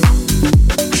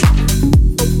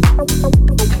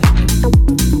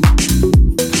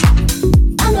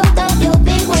 I know that you'll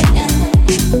be waiting.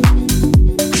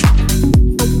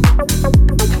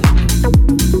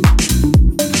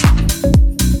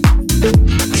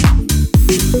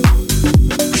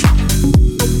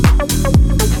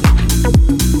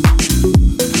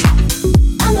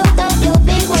 I know that you'll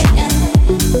be waiting.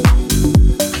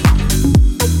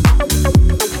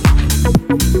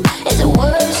 Is it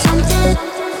worth something?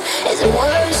 Is it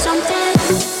worth something?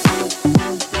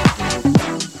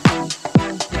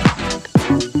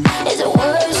 Is it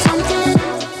worth something?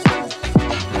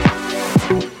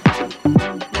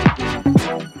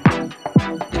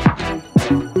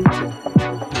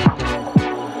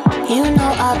 You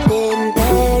know I've been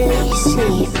barely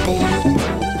sleeping.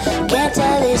 Can't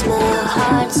tell, is my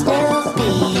heart still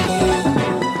beating?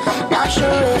 Not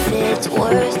sure if it's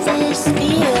worth this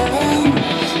feeling,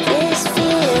 this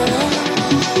feeling.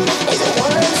 Is it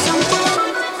worth something?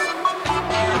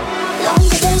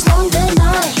 Longer days, longer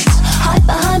nights, hide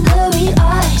behind blurry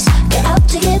eyes. Get up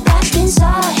to get back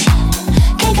inside.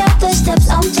 Can't count the steps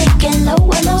I'm taking,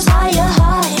 lower lows, higher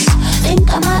highs. Think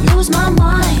I might lose my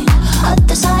mind,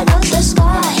 other side of the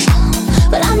sky.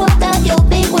 But I know that you'll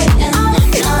be waiting. I'm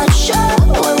not sure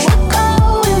where we're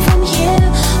going from here.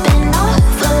 Been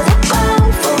off of the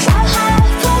ground for about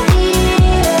half a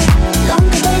year.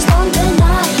 Longer days, longer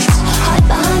nights, hide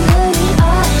behind blurry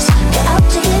eyes. Get up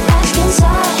to get back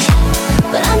inside.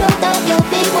 But I know that you'll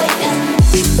be waiting.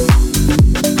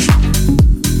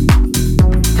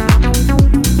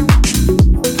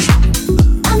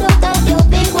 I know that you'll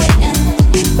be waiting.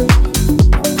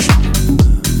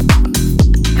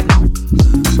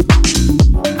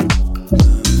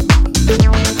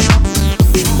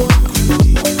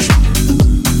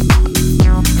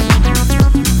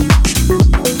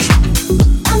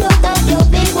 I know that you'll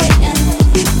be waiting.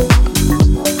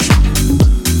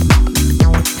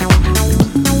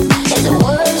 Is it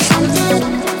worth something?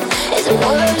 Is it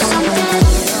worth something?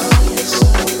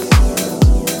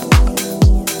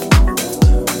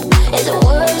 Is it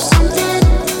worth something?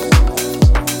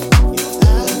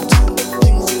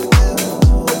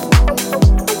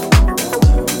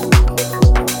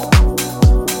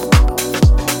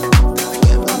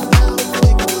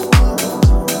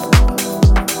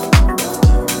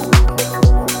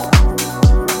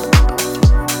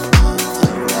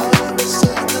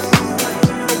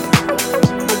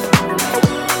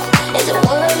 Is it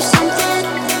worth something?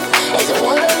 Is it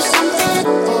worth something?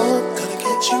 Oh, gotta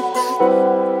get you back.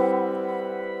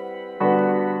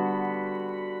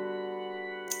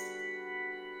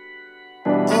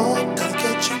 Oh, gotta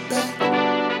get you back.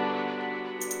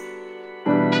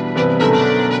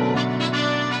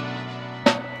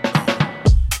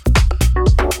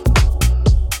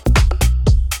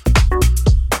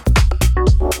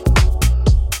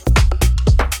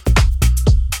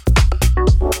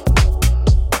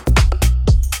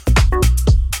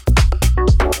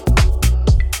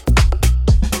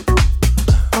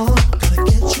 Oh, gotta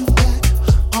get you back.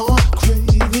 Oh,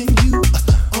 craving you.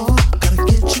 Oh, gotta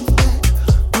get you back.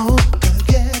 Oh, gotta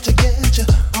get you.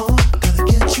 Oh, gotta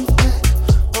get you back.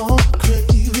 Oh,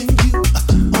 craving you.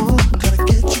 Oh, gotta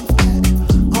get you back.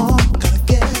 Oh, gotta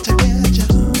get you.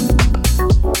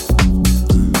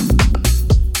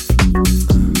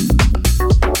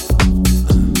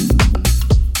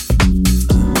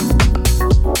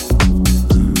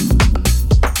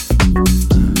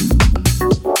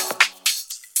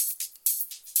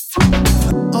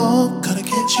 Oh, gotta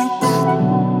get you back.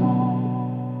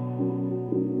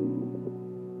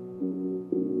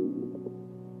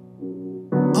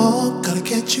 Oh, gotta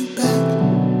get you back.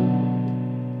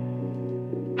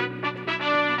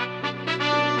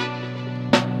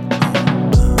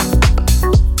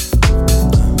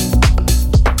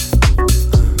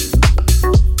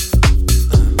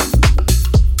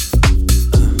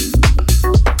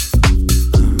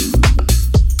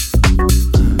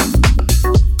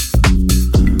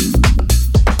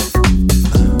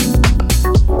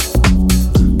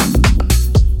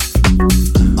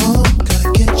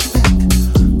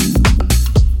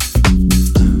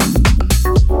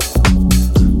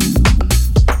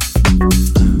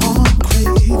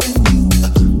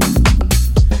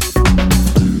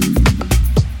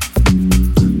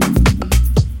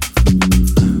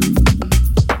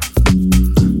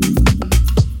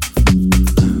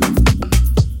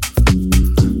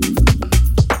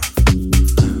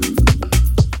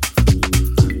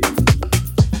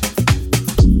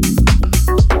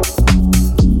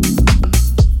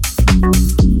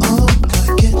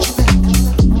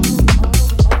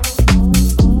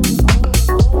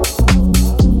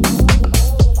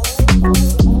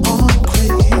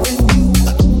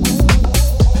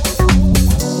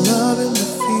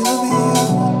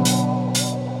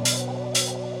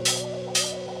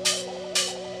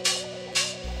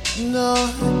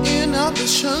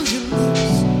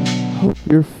 Hope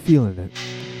you're feeling it.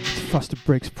 It's Foster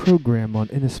Breaks program on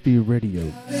NSB Radio.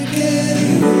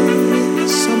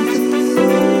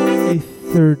 A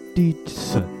third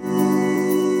Dyson.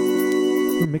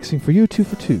 We're mixing for you 2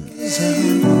 for 2. This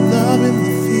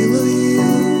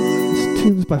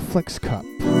tune's by Felix Cartal.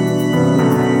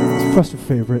 It's a Foster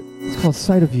favorite. It's called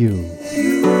Sight of You.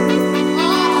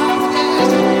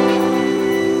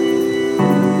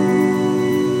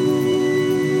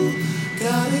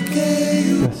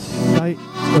 The site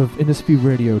of NSB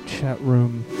Radio chat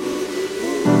room,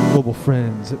 global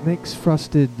friends. It makes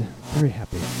Frosted very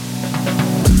happy.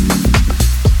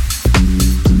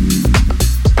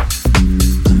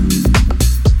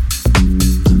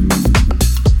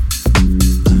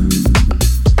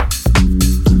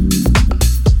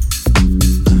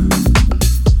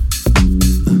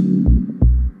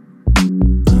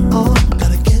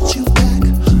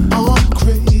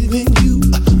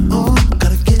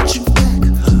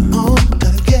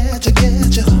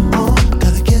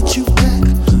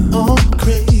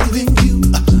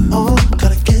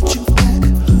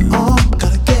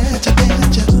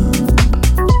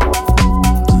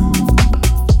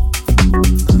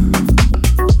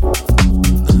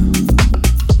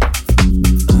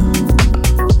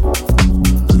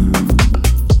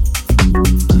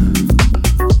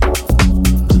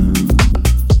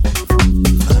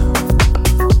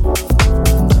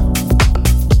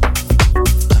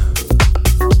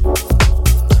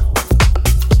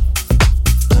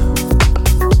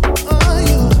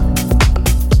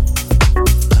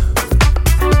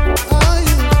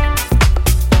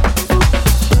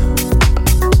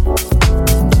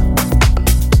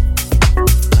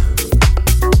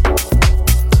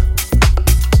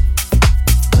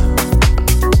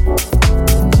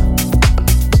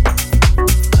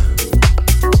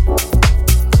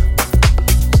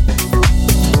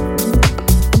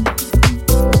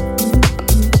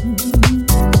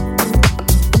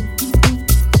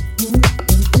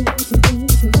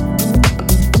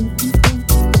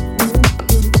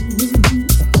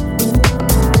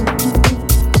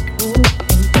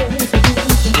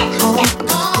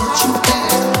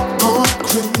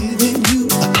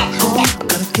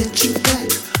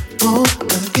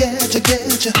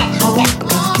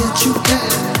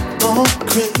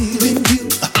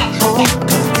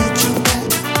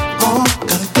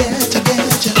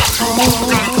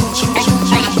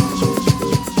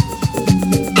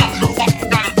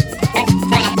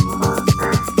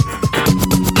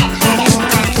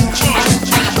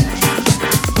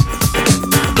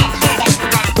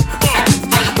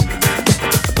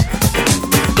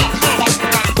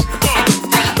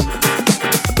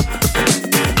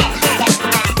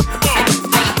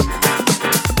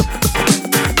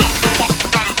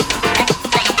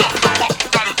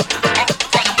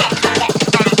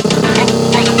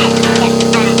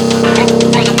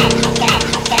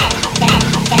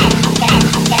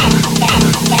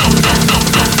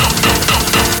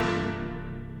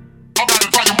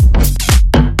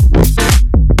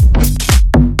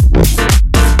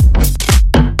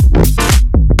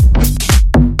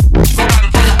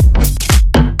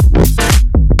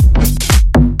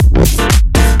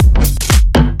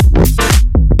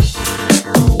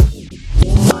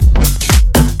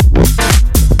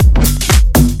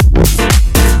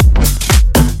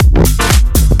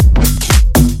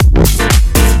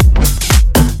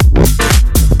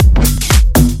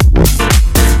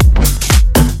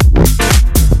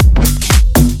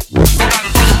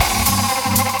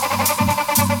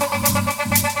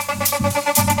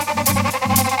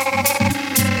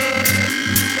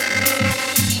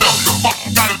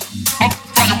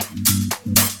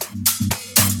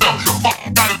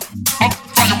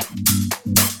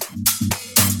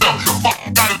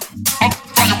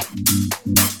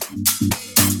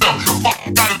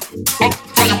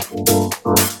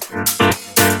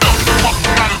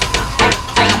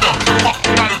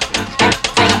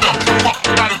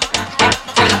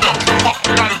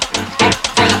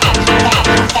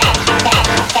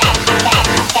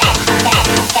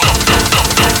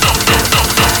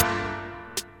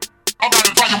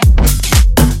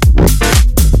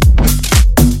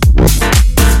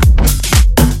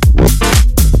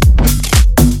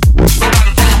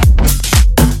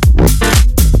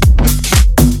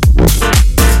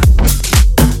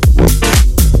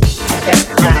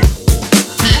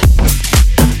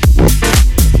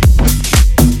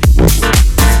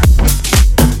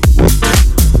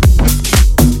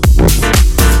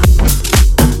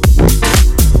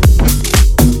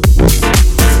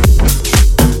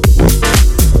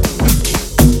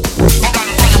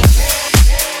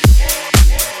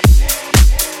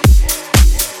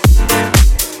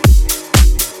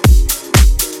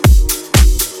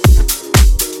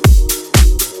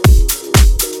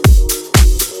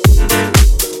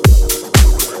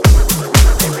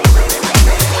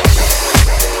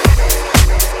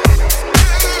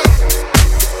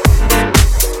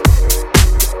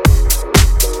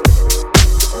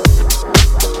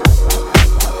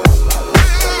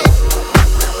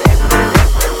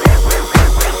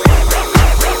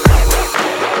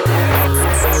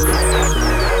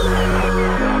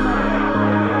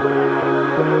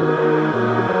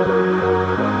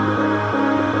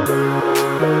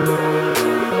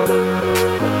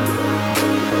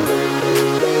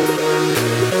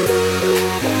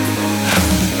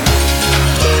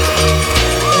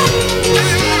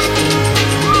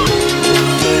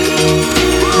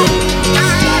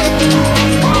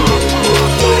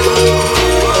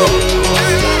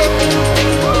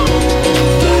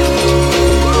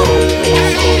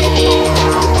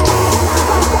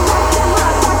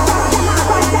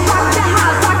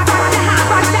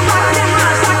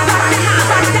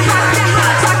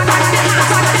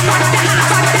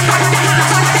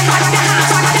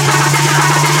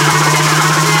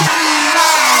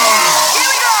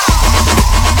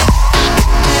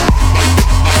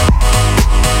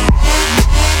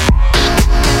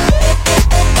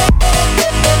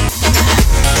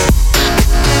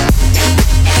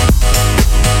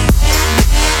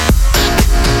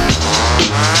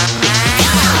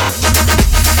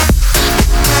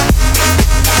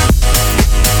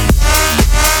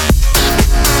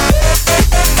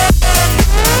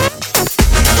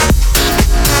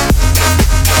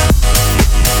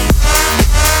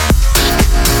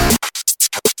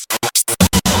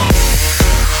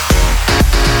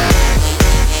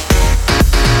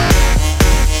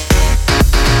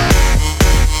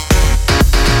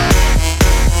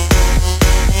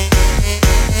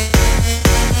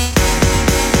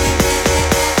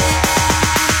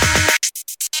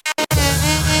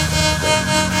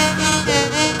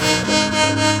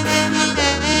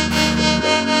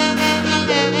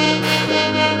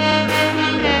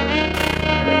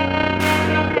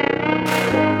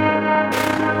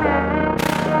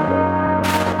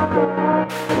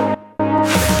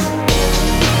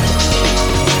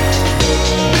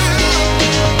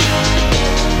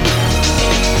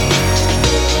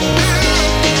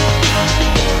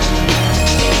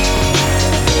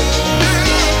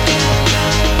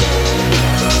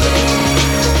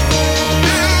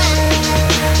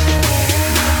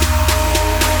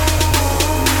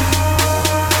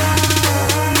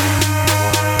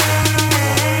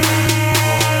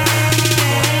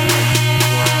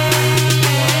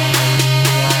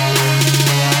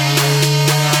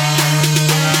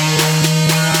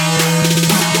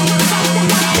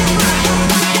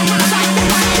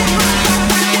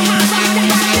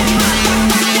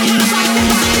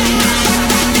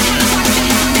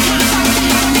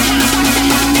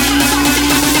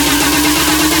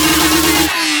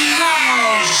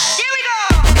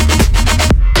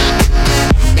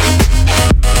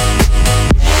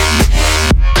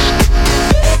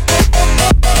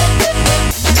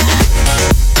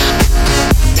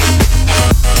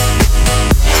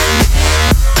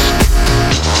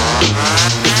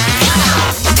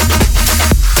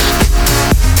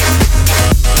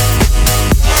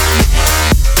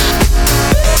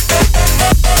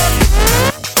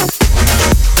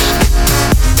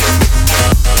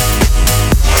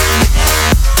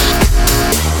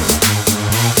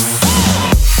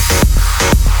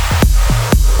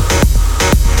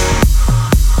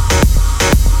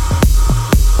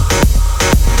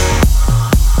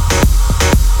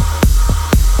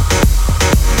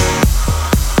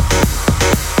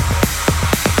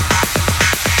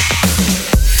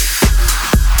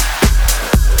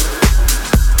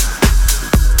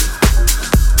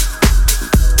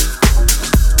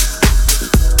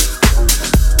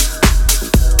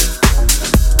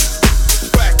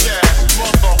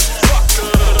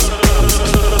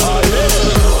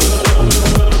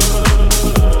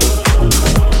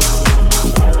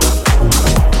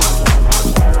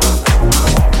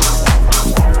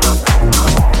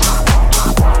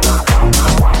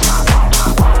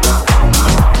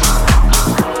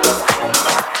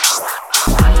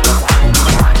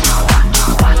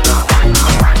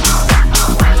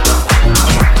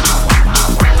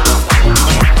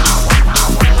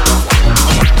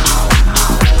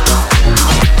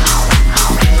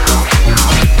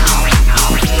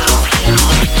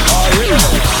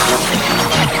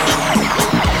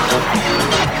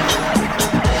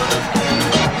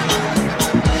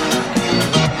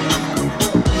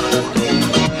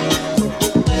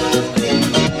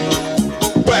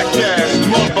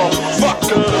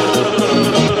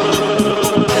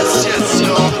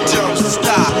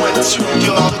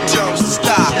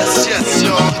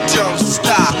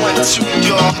 2,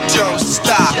 y'all, don't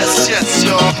stop. Yes, yes,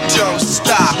 y'all, don't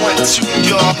stop. 1, 2,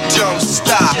 y'all, don't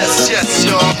stop. Yes, yes,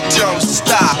 y'all, don't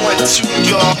stop. 1, 2,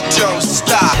 y'all, don't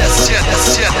stop. Yes,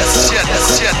 yes, yes, yes,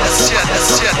 yes, yes,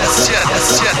 yes, yes,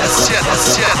 yes,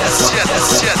 yes, yes, yes,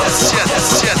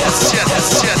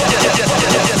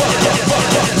 yes,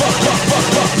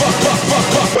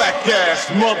 Back ass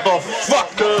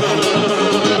motherfucker.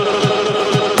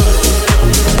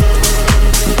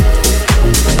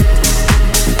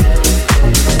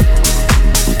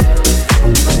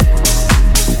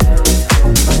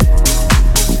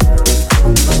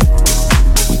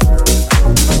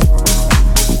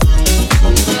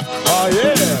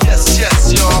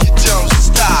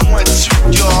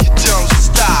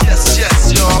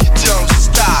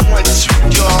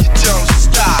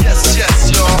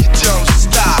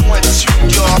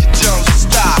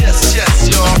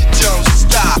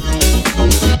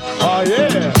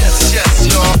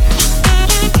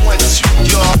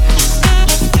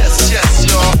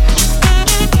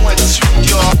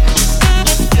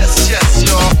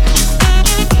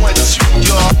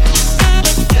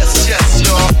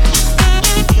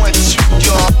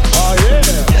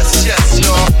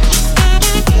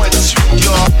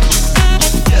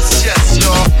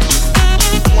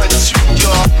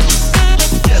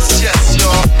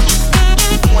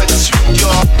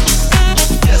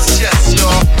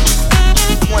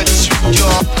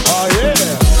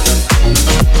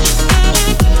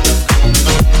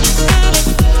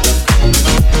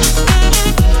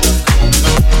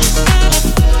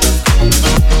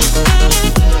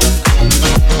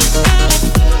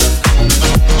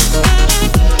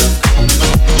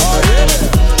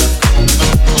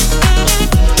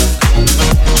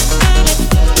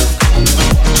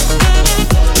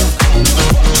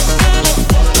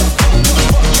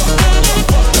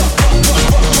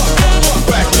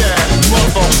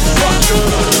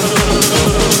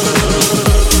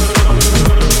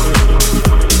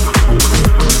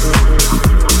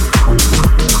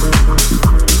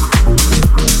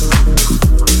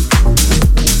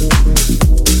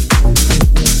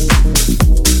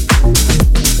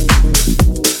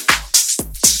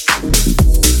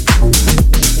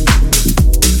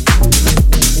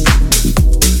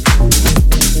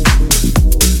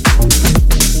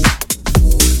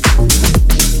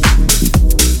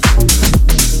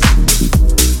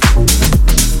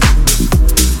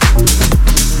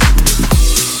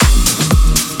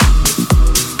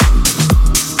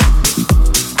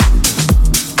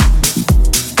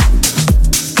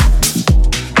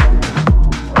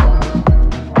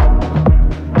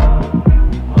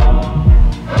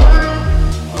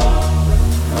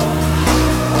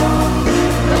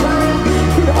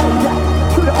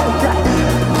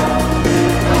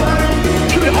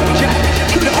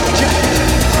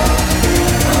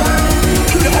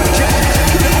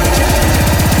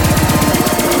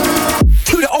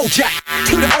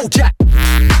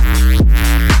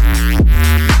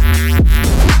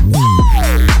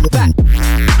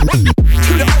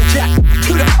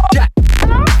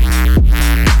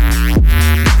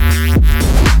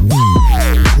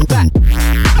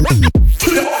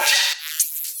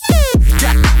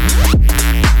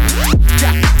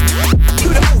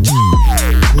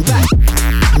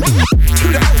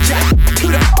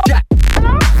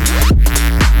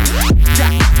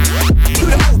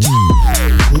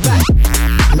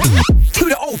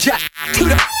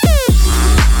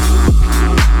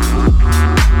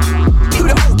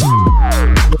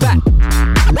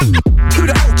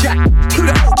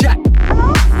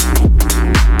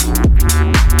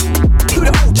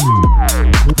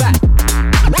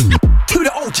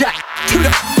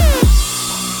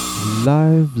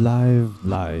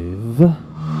 Live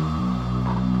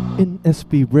in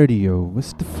SB Radio.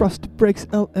 It's the Frost Breaks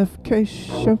LFK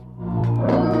show.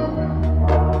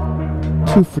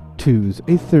 2 for 2s,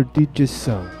 8/3 DJ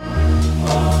song.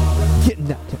 Getting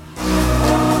that to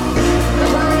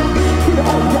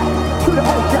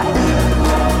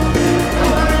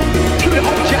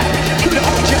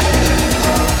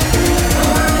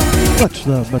much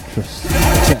love, much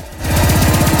respect.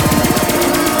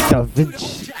 Da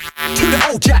Vinci. To the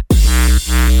old jack.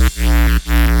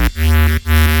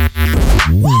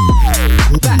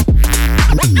 Back.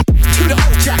 To the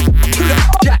old jack. To the old jack. Back. To the old jack. To the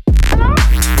jack.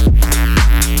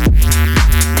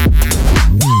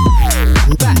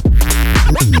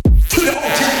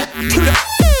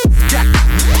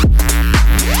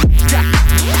 Jack.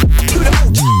 To the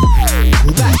old jack.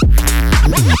 Back.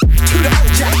 To the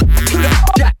old jack. To the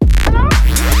jack.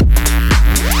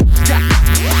 Jack.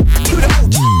 To the old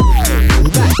jack.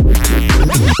 Back.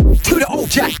 To the old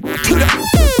jack. To the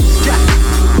jack.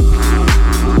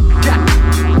 Jack.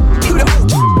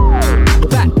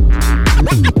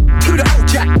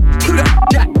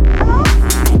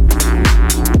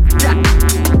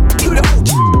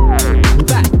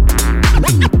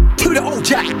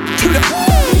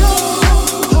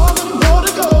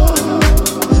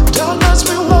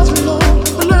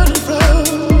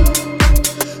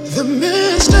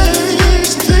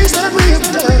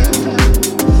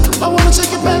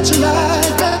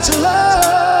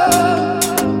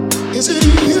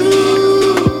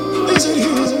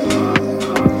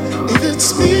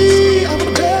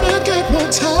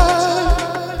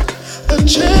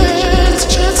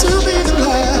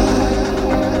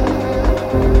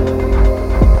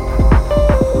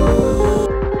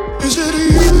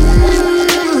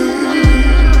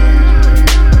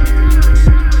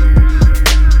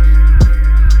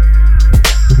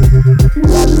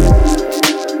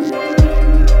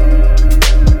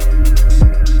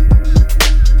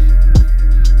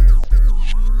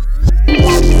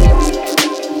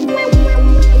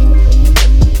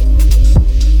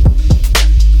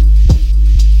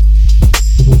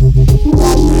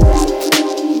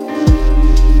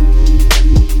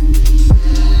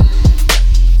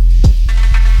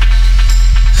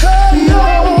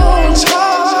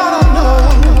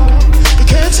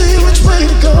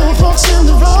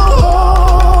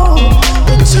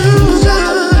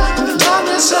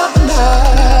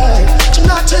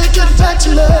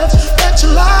 what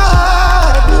you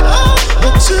like,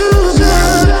 but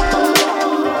tonight.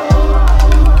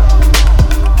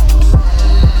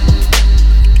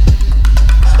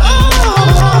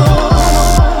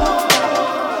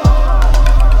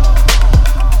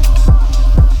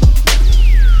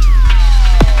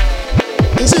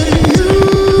 Is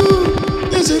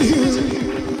it you?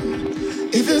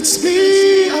 If it's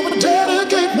me, I would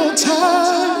dedicate more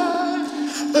time.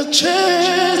 A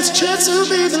chance to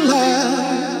be the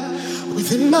light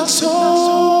within my soul.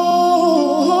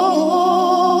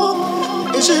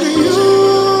 Is it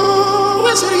you?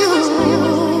 Is it you?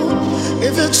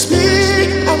 If it's me,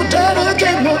 I would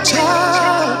dedicate more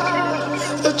time.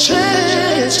 A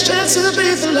chance to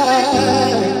be the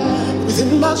light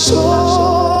within my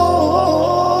soul.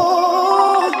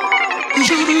 Is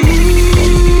it you?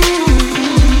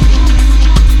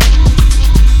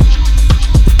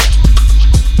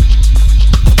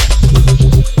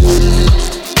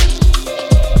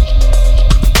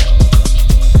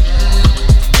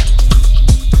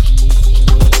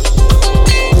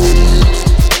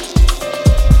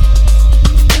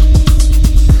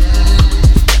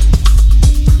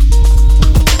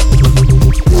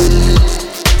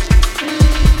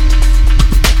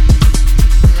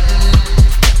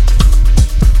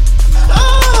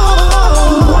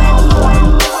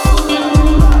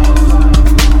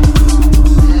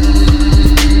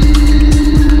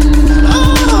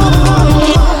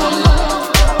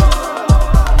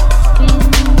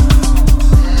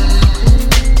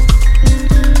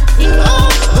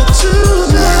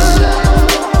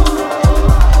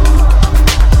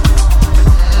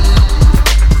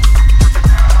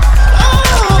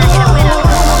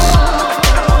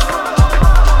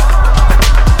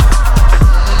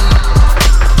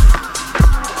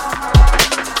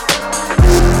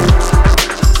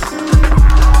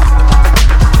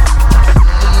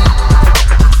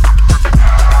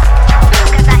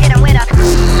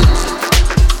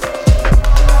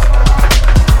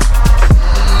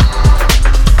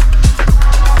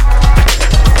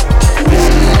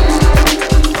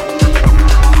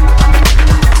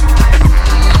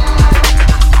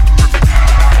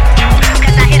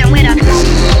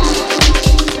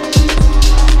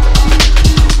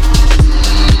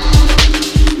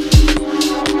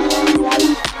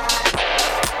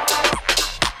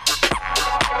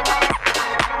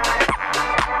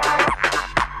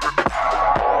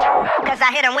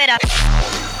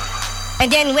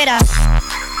 Again with us.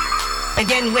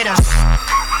 Again with us.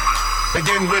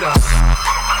 Again with us.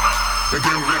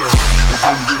 Again with us.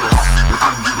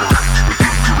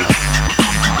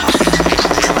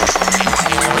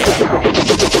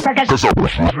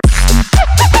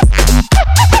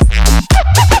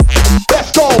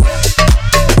 Let's go.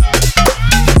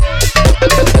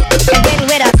 Again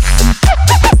with us.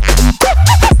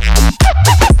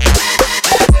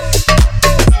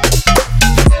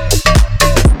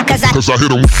 Cause I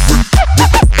hit him with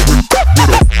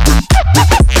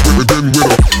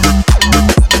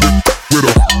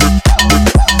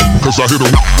cause I hit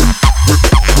him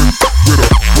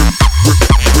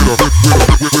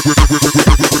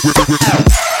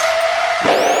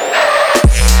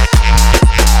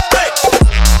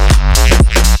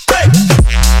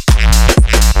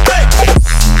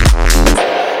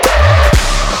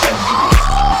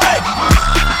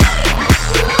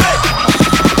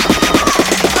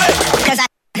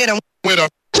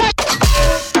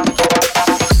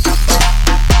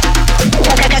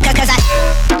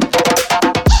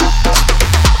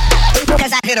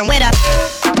cause I hit him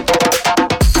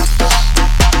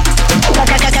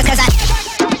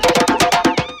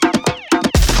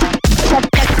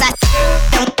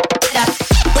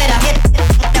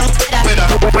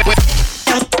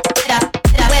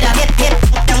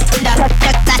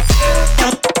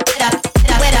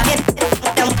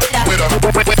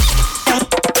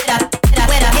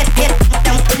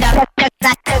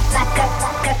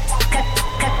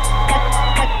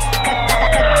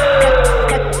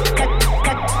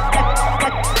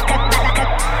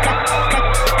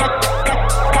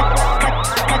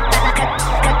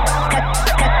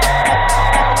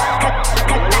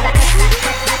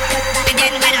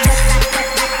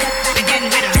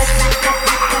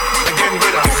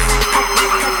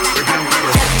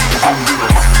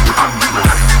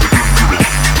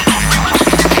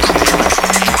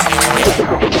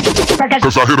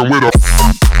with a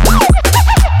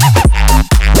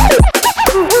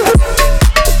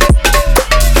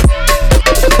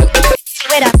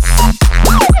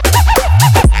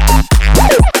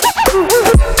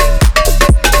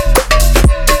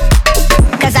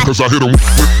cause I hit him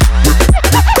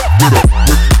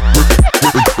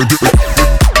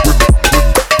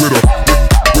with a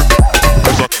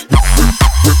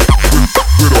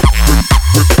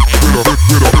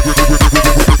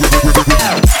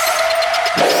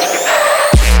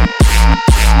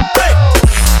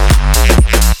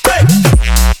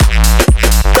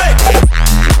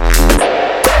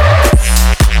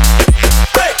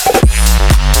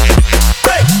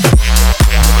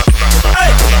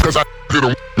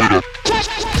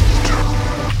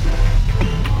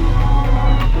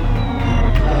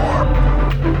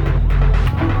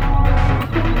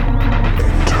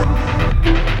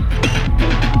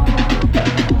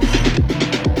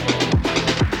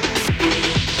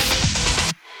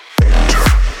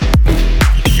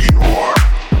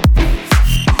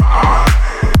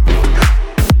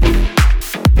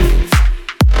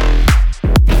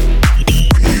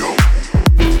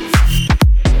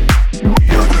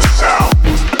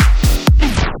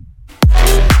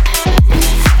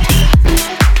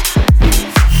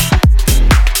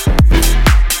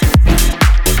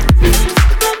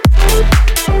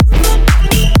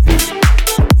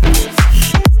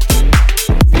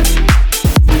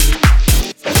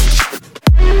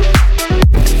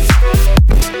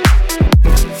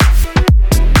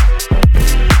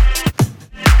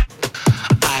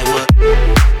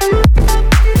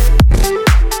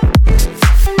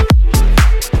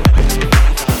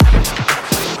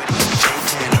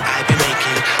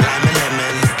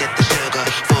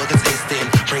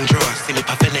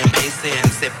chopping and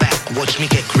pasting. Sit back, watch me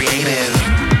get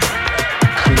creative.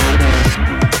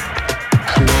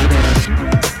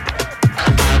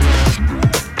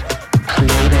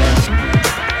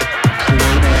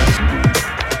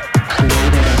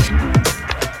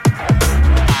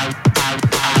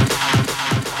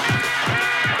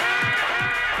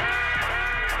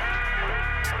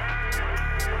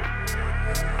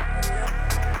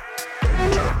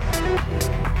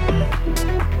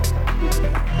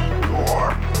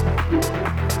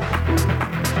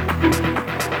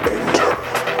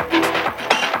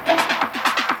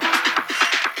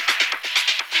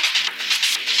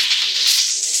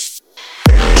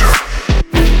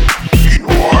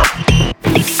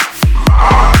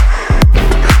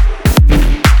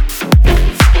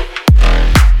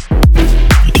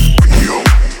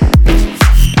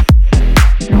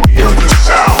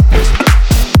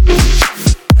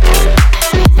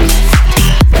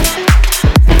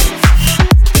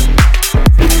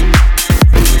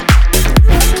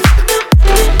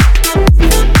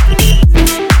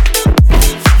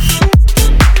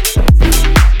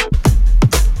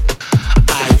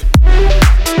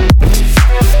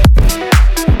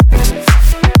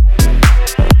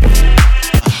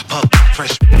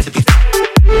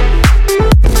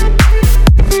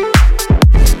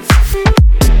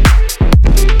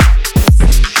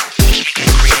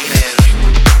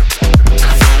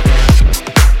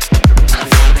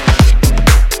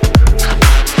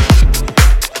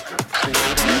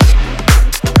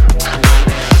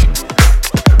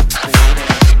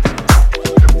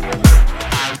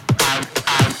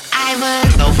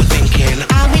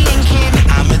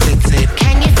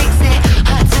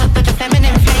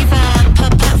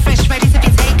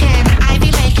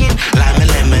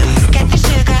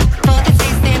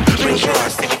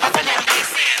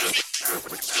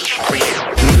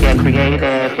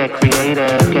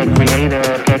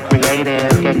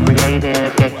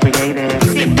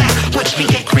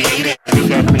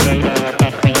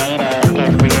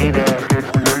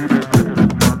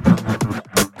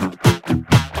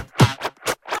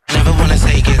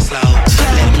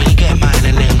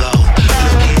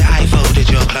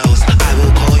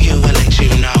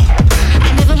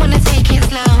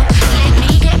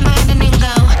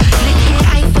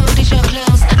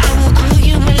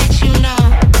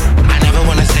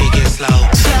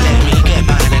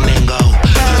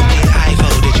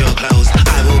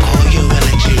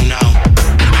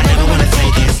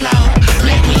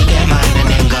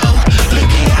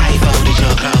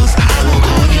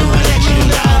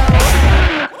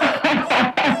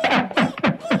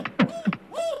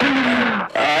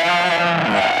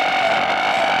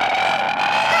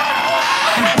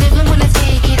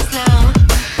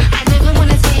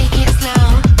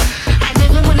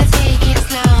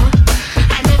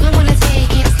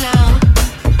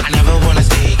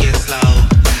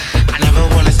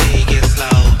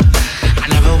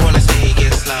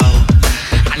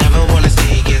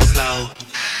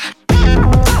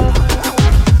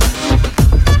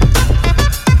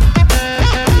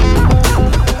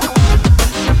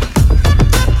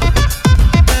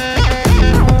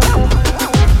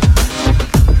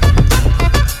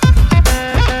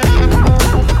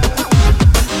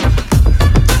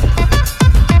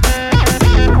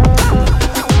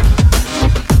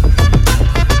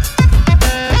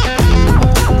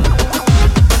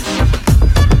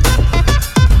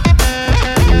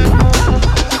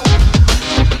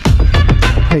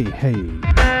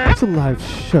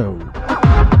 Show.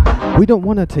 We don't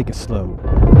want to take it slow.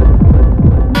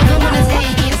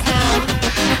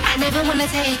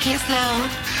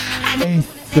 A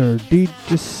third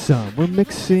DJ Sun. We're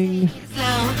mixing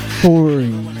for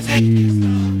you.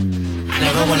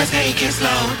 Never wanna take it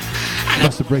slow.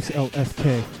 Buster Breaks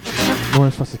LFK. More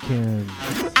as fast as I can.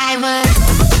 I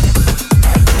was.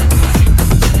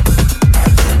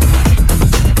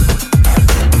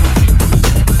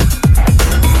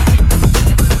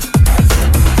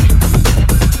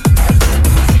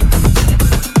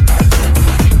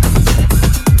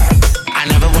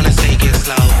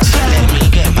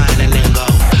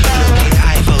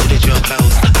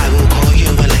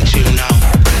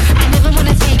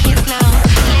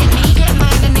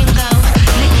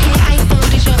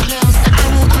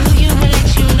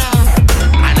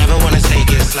 I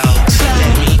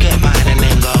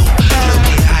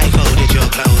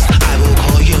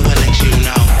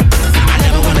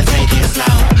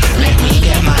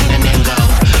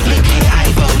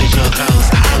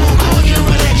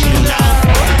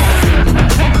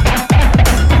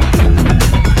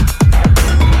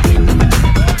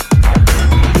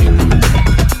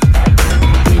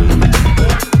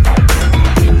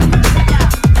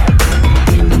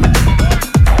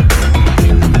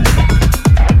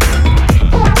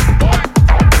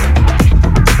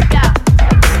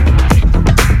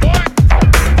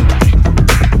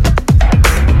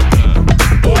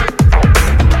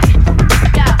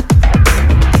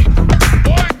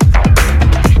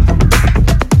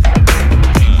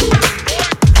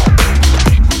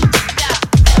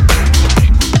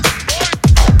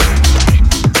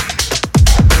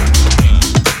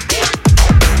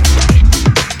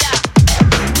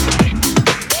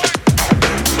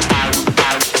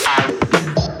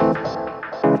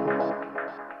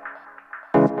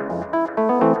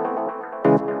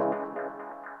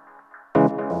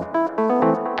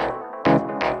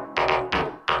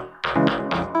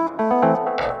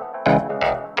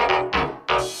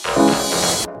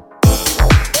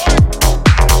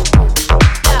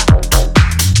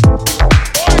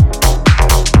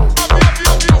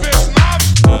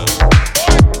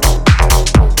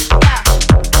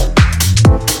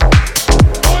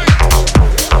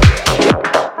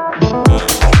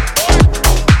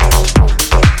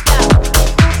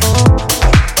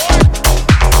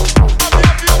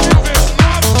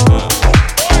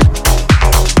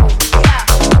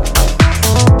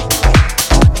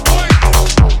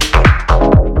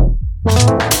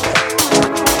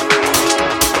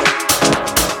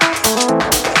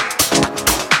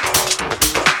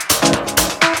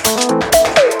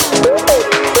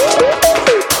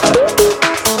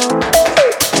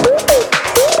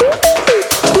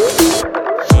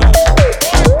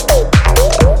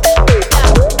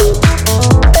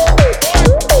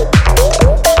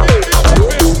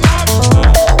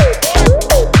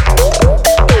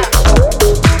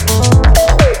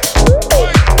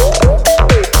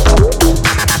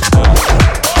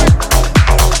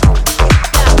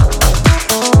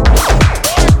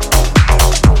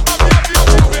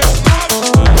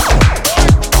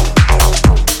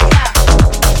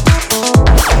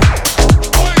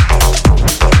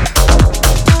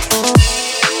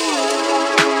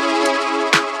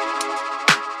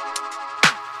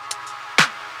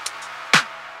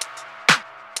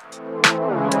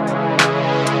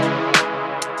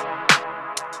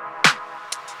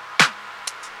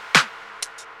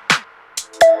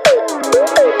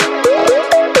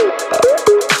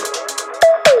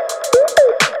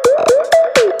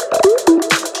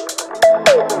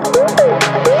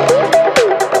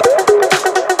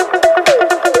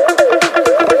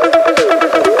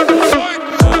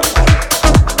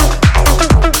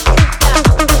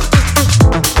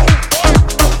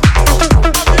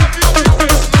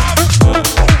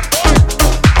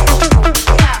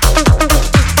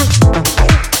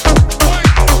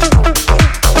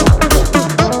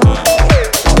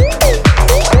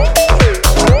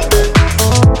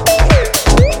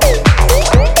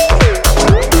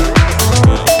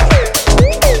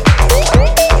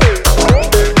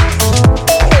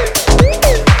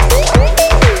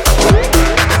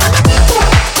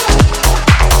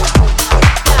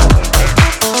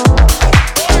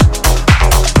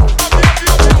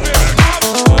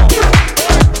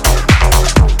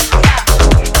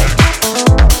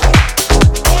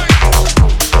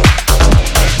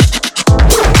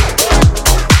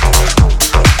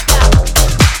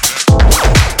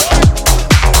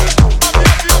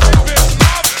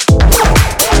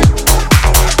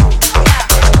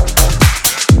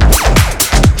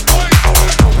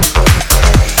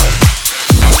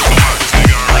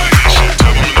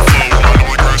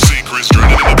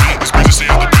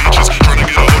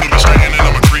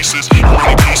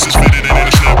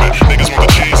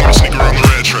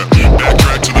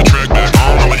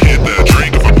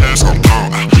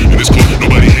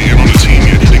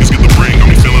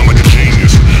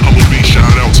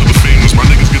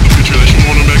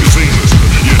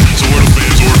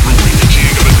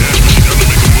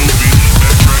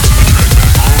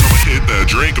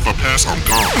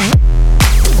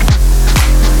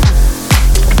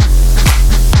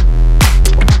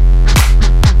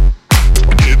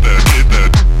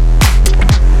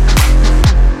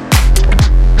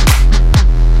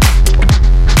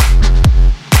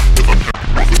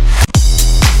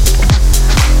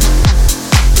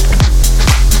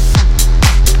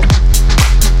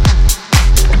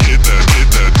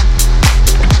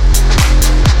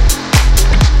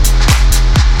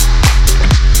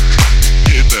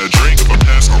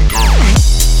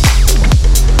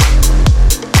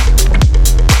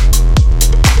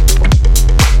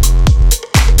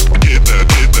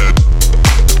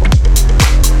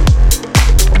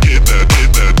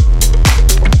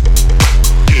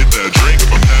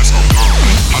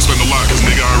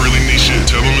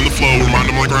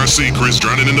secrets,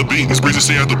 drowning in the beat. These breezes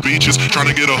stay at the beaches, trying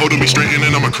to get a hold of me,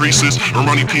 straightening on my creases.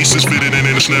 Armani pieces fitted in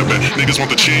a snapback. Niggas want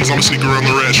the cheese, I'ma sneak around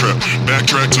the rat trap.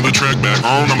 Backtrack to the track, back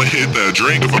on, I'ma hit that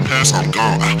drink. If I pass, I'm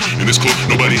gone. In this club,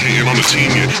 nobody hating on the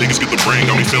team yet. Niggas get the brain,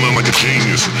 got me feeling like a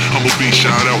genius. I'ma be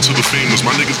shout out to the famous.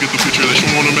 My niggas get the picture that she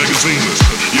want a magazine list.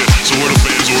 Yeah, so where the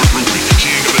fans or a groupie?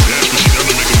 She ain't got a dash, but she got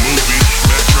to make a movie.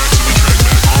 Backtrack to the track,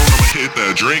 back on, I'ma hit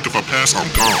that drink. If I pass, I'm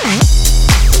gone.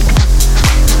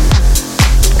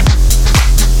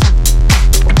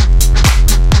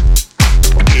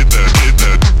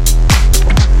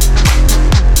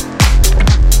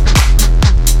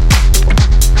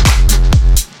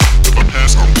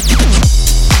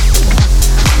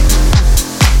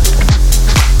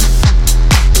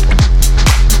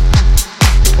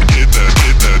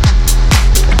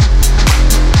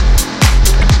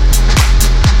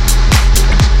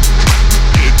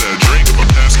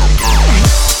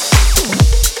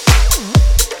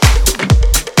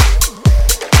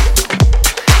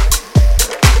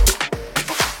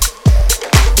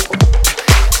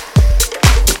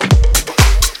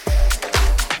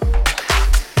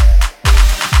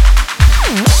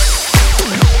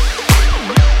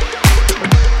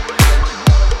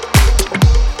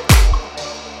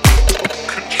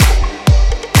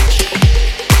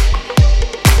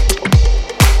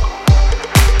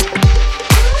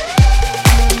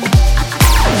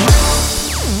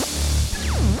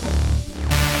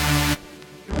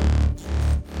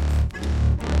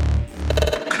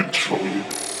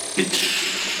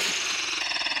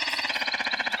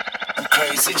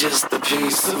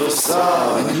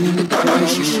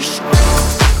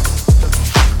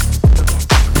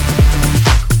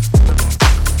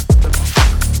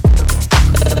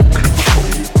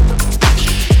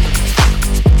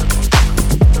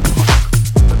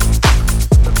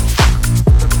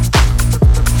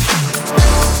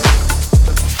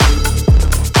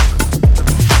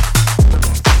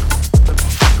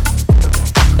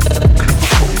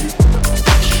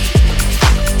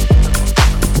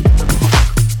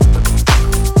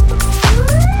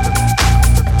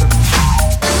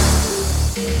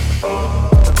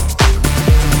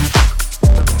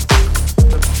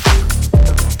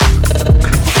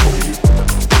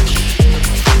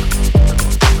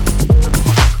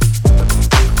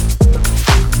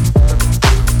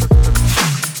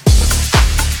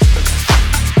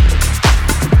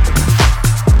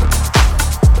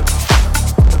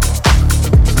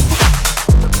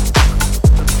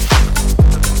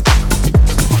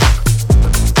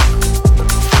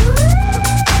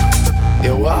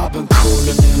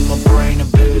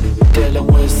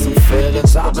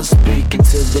 fucking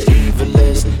to the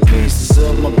evilest. Pieces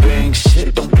of my being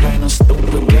shit, don't play no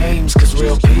stupid games, cause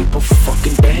real people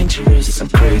fucking dangerous. I'm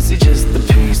crazy, just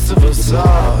a piece of us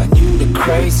all, and you the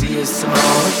craziest. And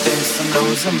all the things I'm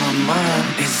losing my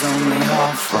mind is only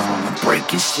half from. I'm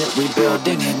breaking shit,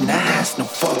 rebuilding it, that's no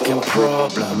fucking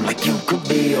problem. Like you could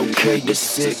be okay to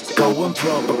sick, going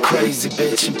proper crazy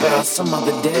bitch about some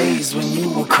other days when you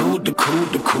were cool.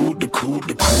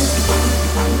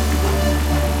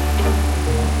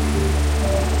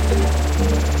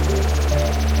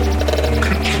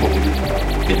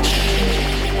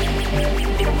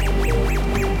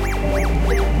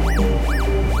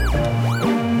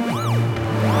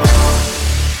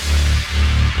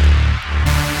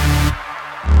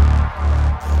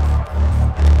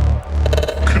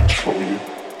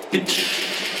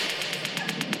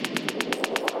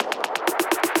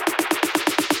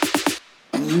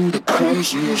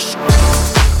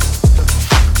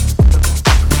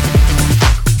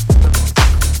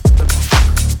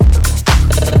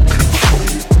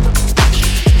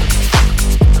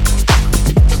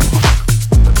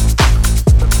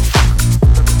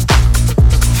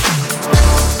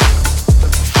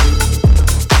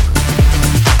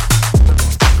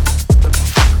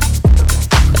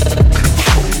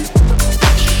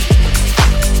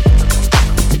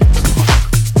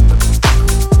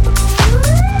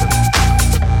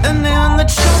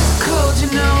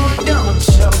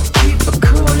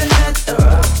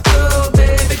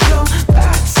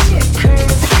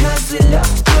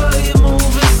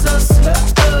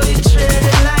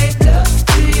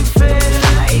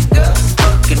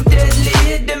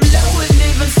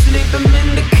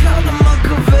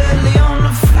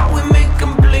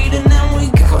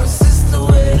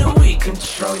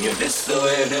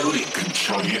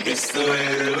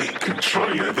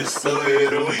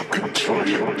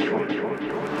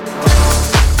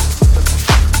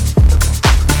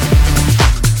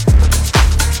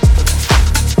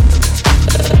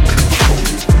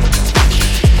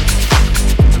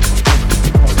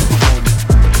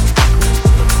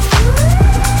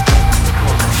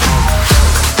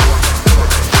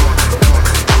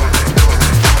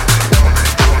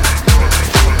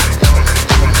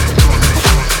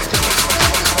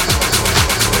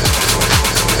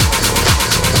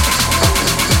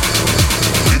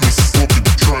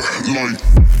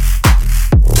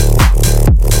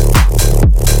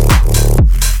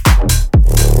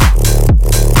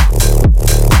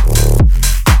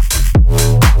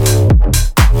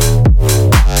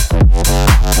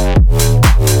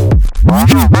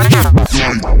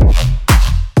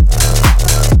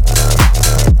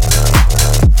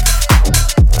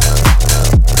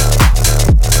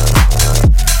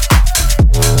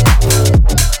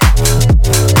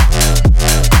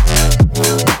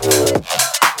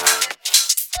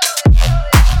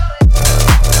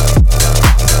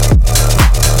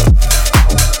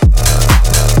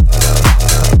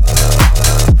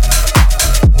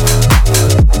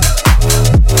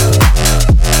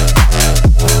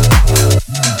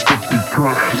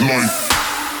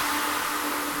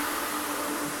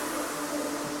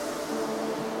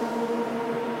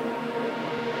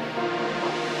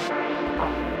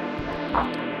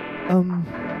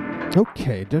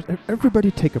 Okay,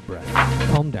 everybody take a breath.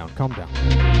 Calm down.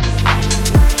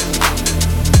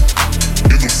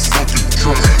 It's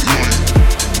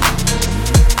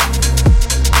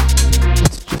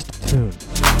just a tune.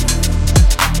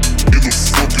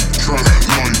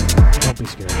 Don't be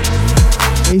scared.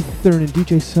 Aether and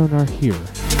DJ Sun are here.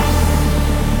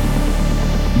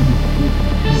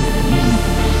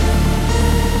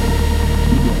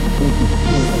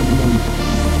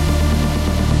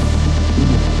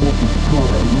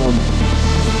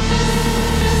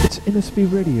 It's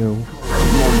NSB Radio.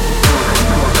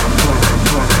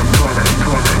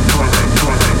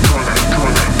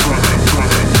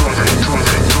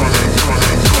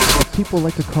 People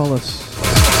like to call us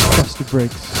Frosted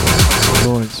Breaks,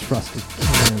 Lawrence Frosted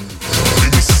Cans.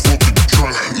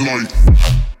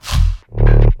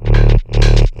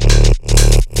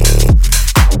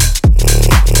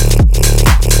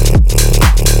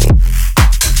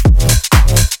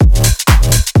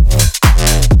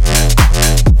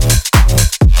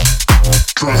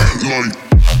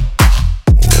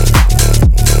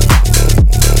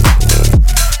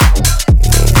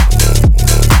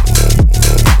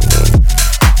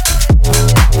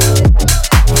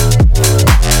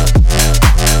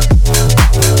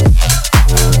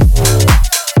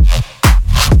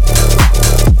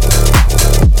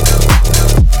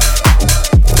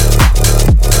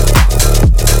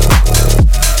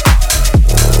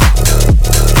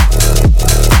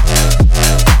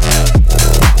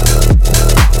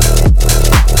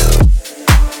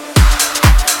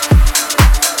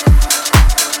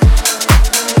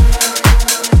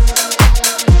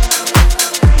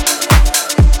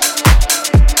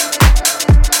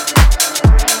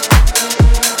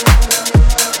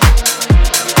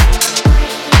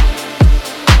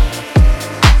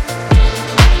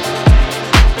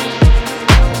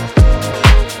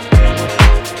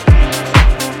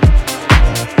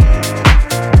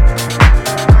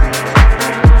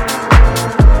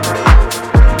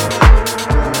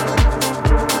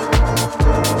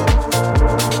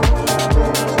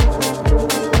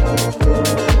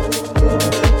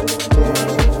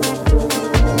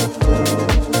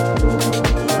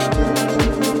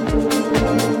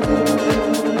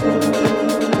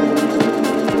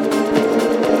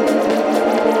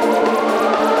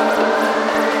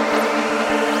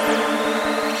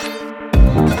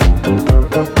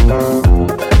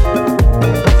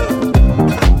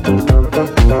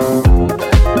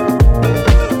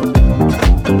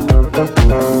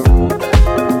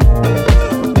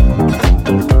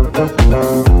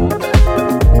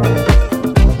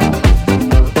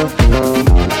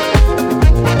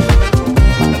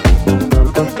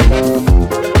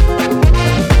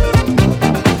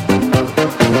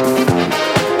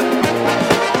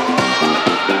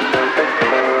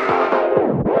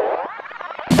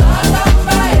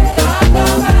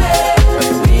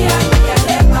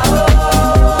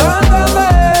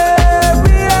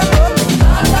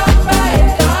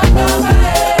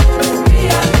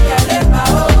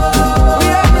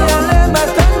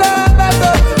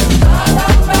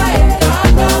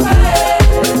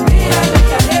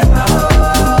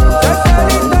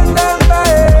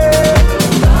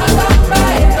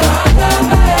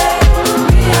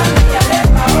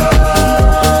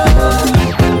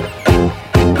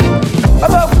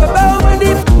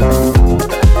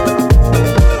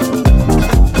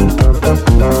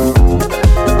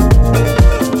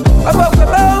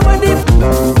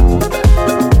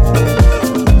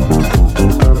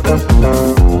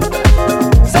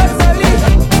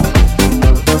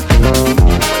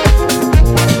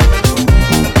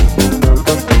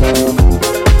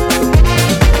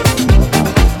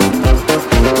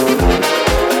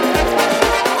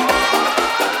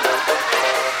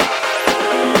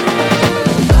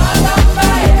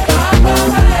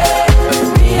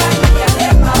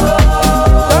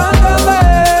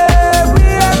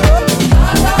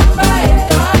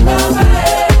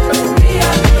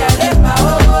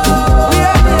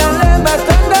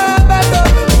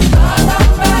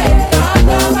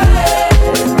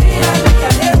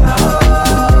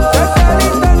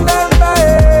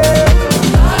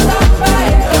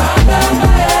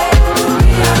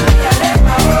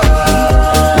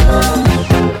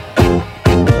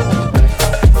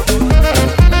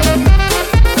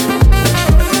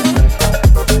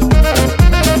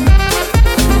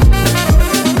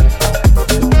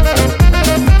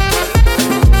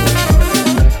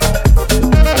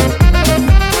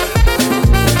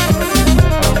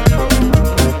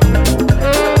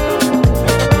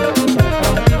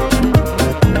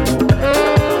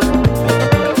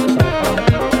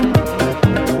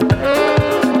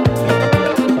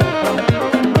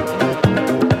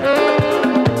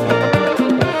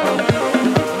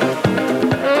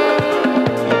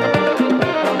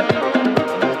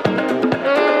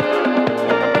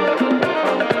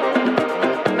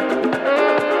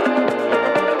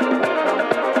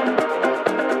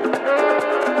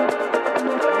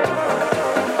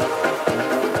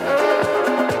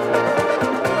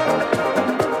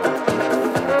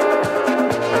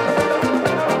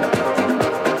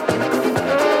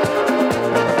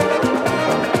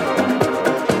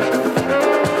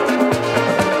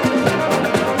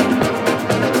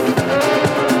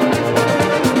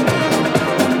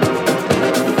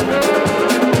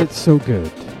 so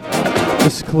good.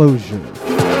 Disclosure.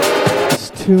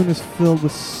 This tune is filled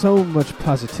with so much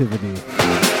positivity.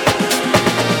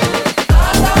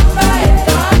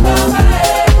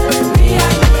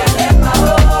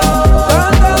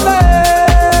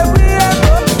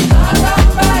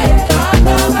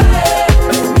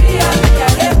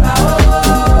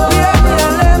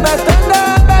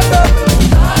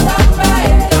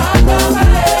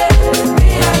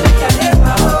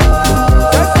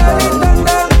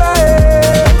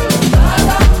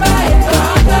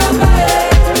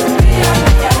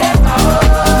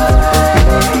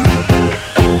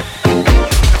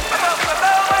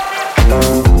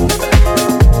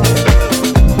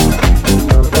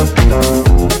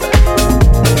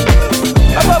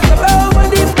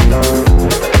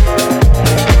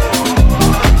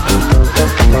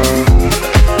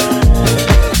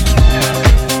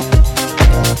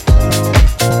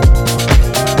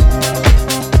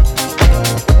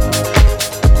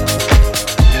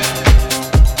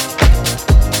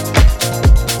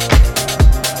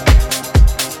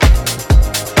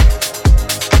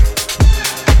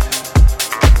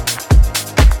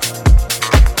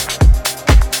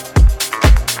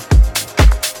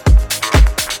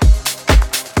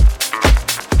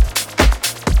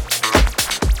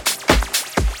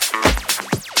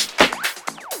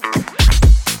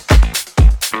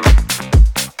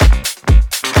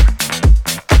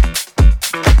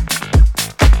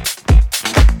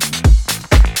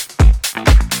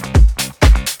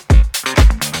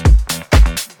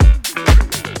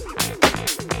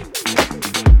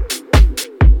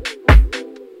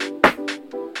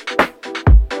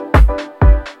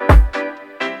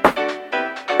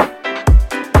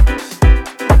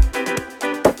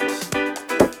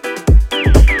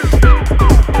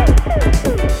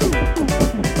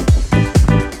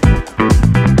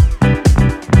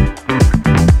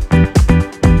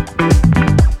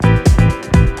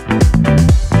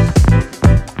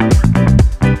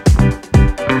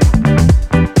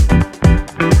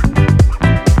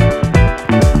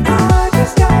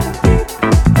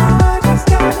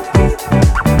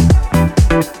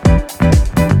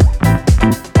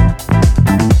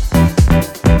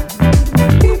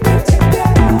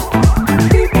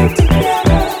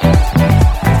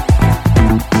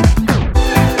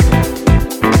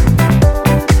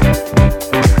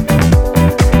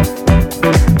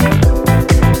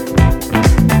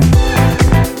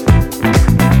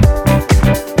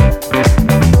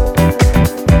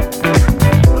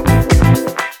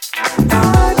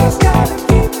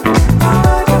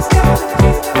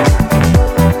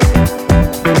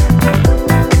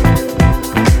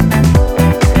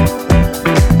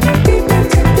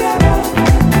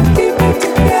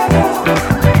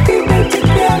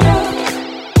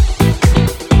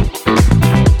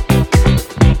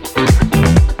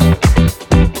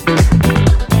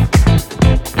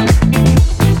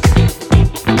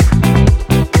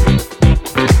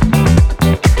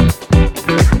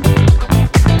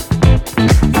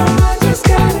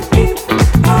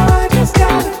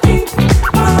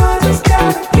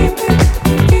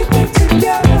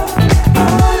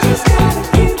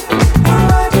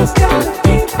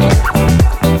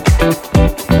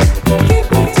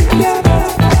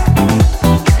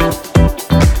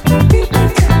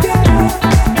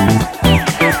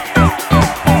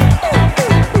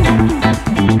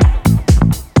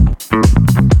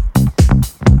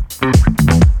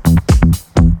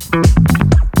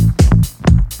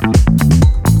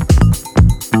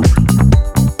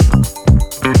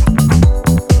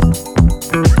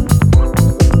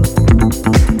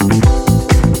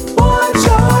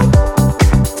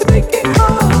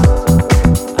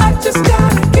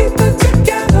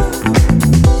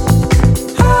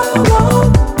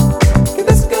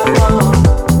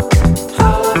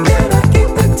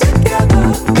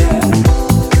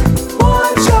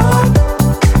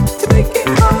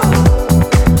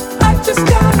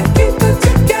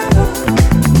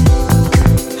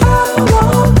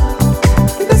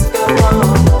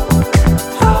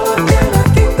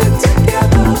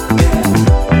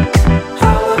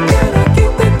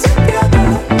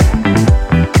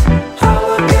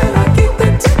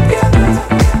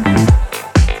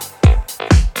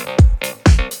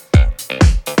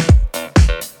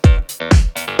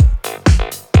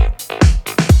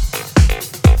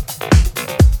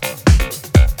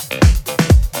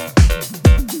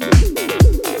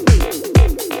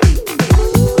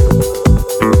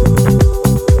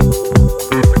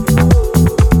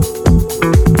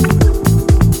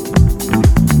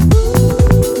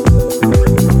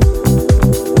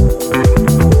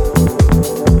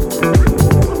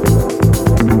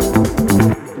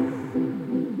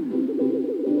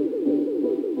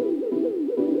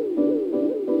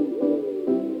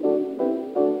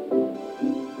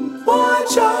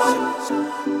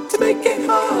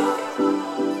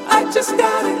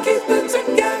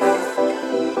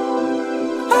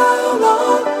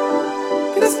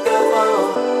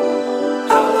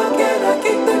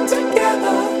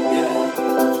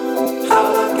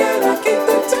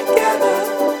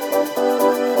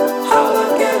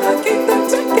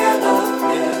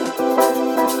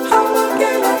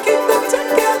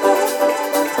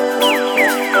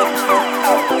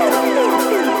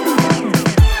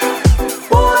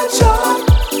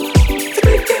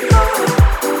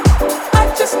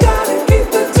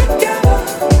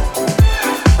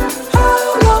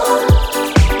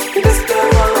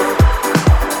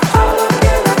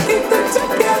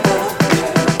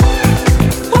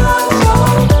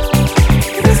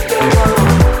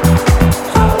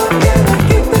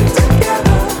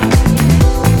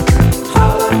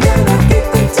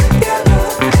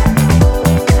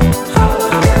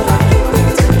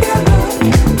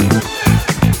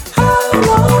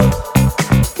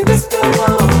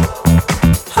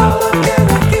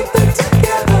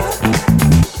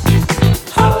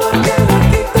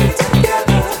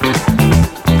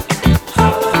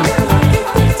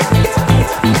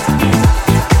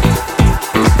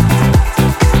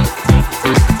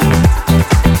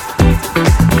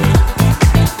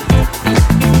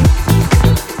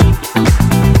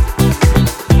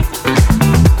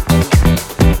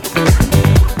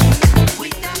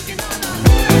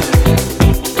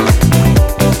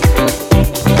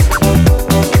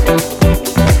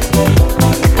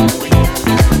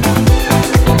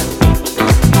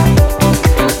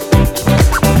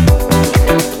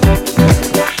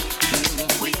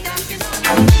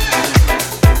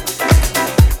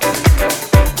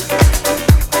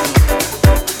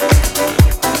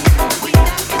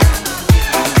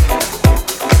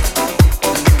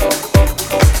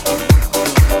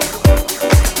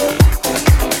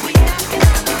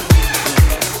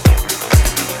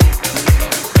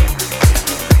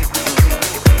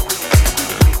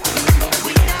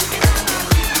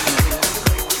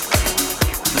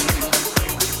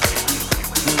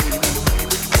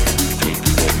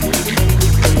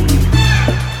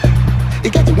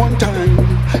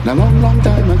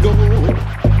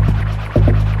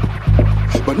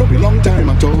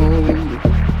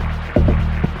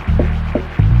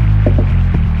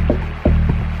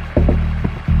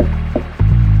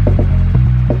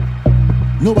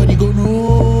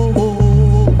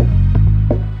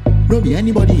 be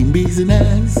anybody in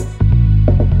business.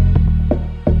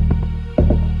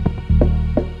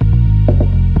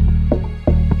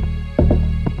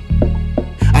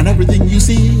 And everything you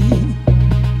see,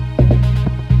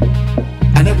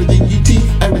 and everything you teach,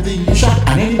 everything you shot,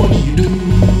 and anybody you do.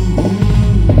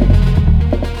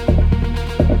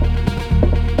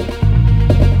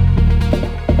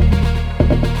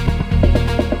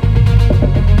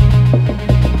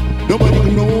 Nobody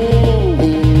will know.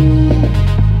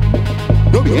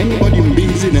 Don't be anybody in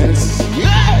business. Yeah.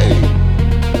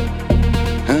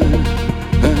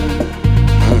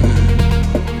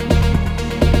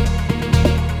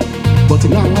 But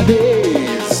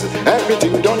nowadays,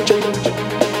 everything don't change.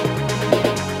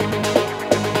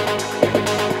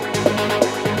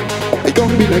 It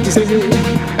don't be like you say,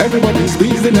 everybody's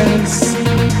business.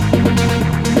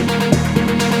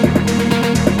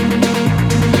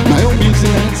 My own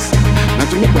business, not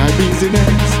to make my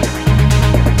business.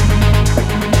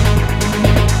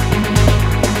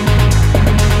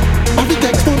 I have to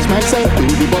expose myself to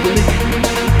the public.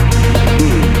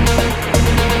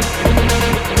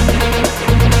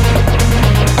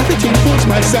 I have to expose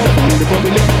myself on the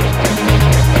public.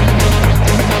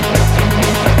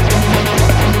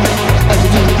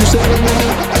 Everything you say,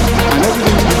 and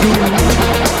everything you do,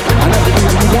 and everything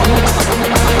you want,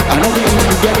 and everything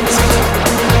you get.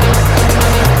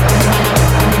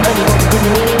 Everybody can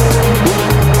know.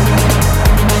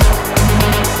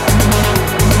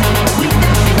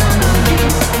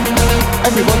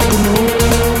 Everybody can know.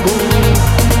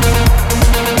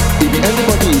 If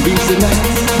everybody in business.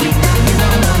 If everybody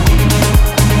in business.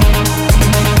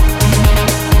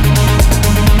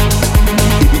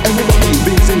 If everybody in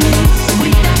business.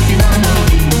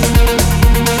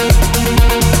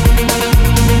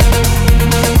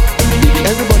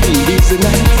 Everybody in business. Everybody in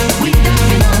business. Everybody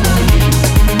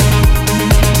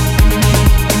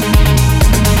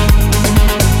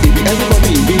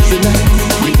in business.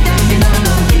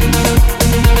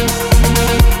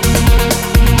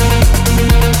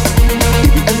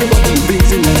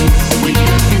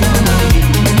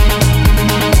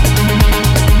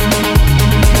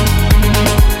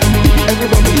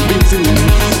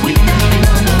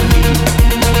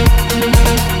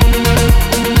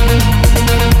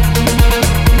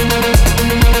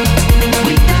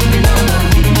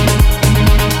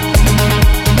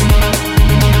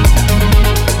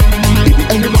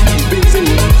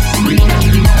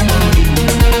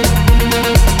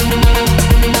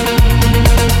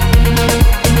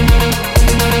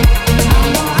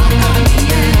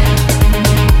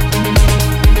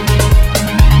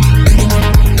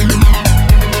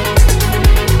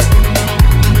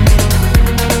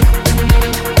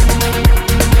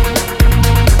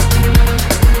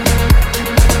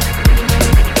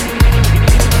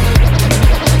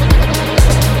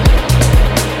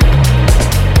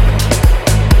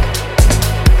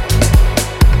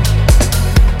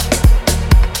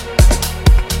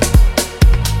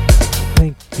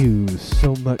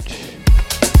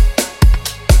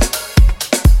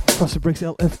 Breaks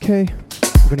LFK.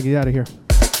 We're gonna get out of here.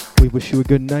 We wish you a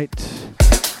good night.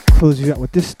 Close you out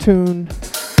with this tune.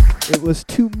 It was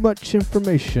Too Much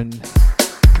Information.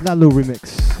 Laolu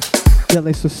remix.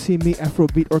 DYSFUNCTIONAL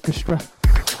Afrobeat Orchestra.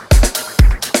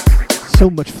 So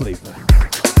much flavor.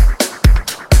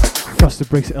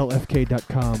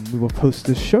 FrostedBreaksLFK.com. We will post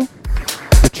this show.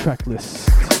 The track list.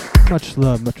 Much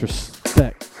love, much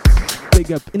respect.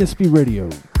 Big up NSB Radio.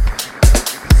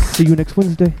 See you next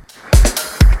Wednesday.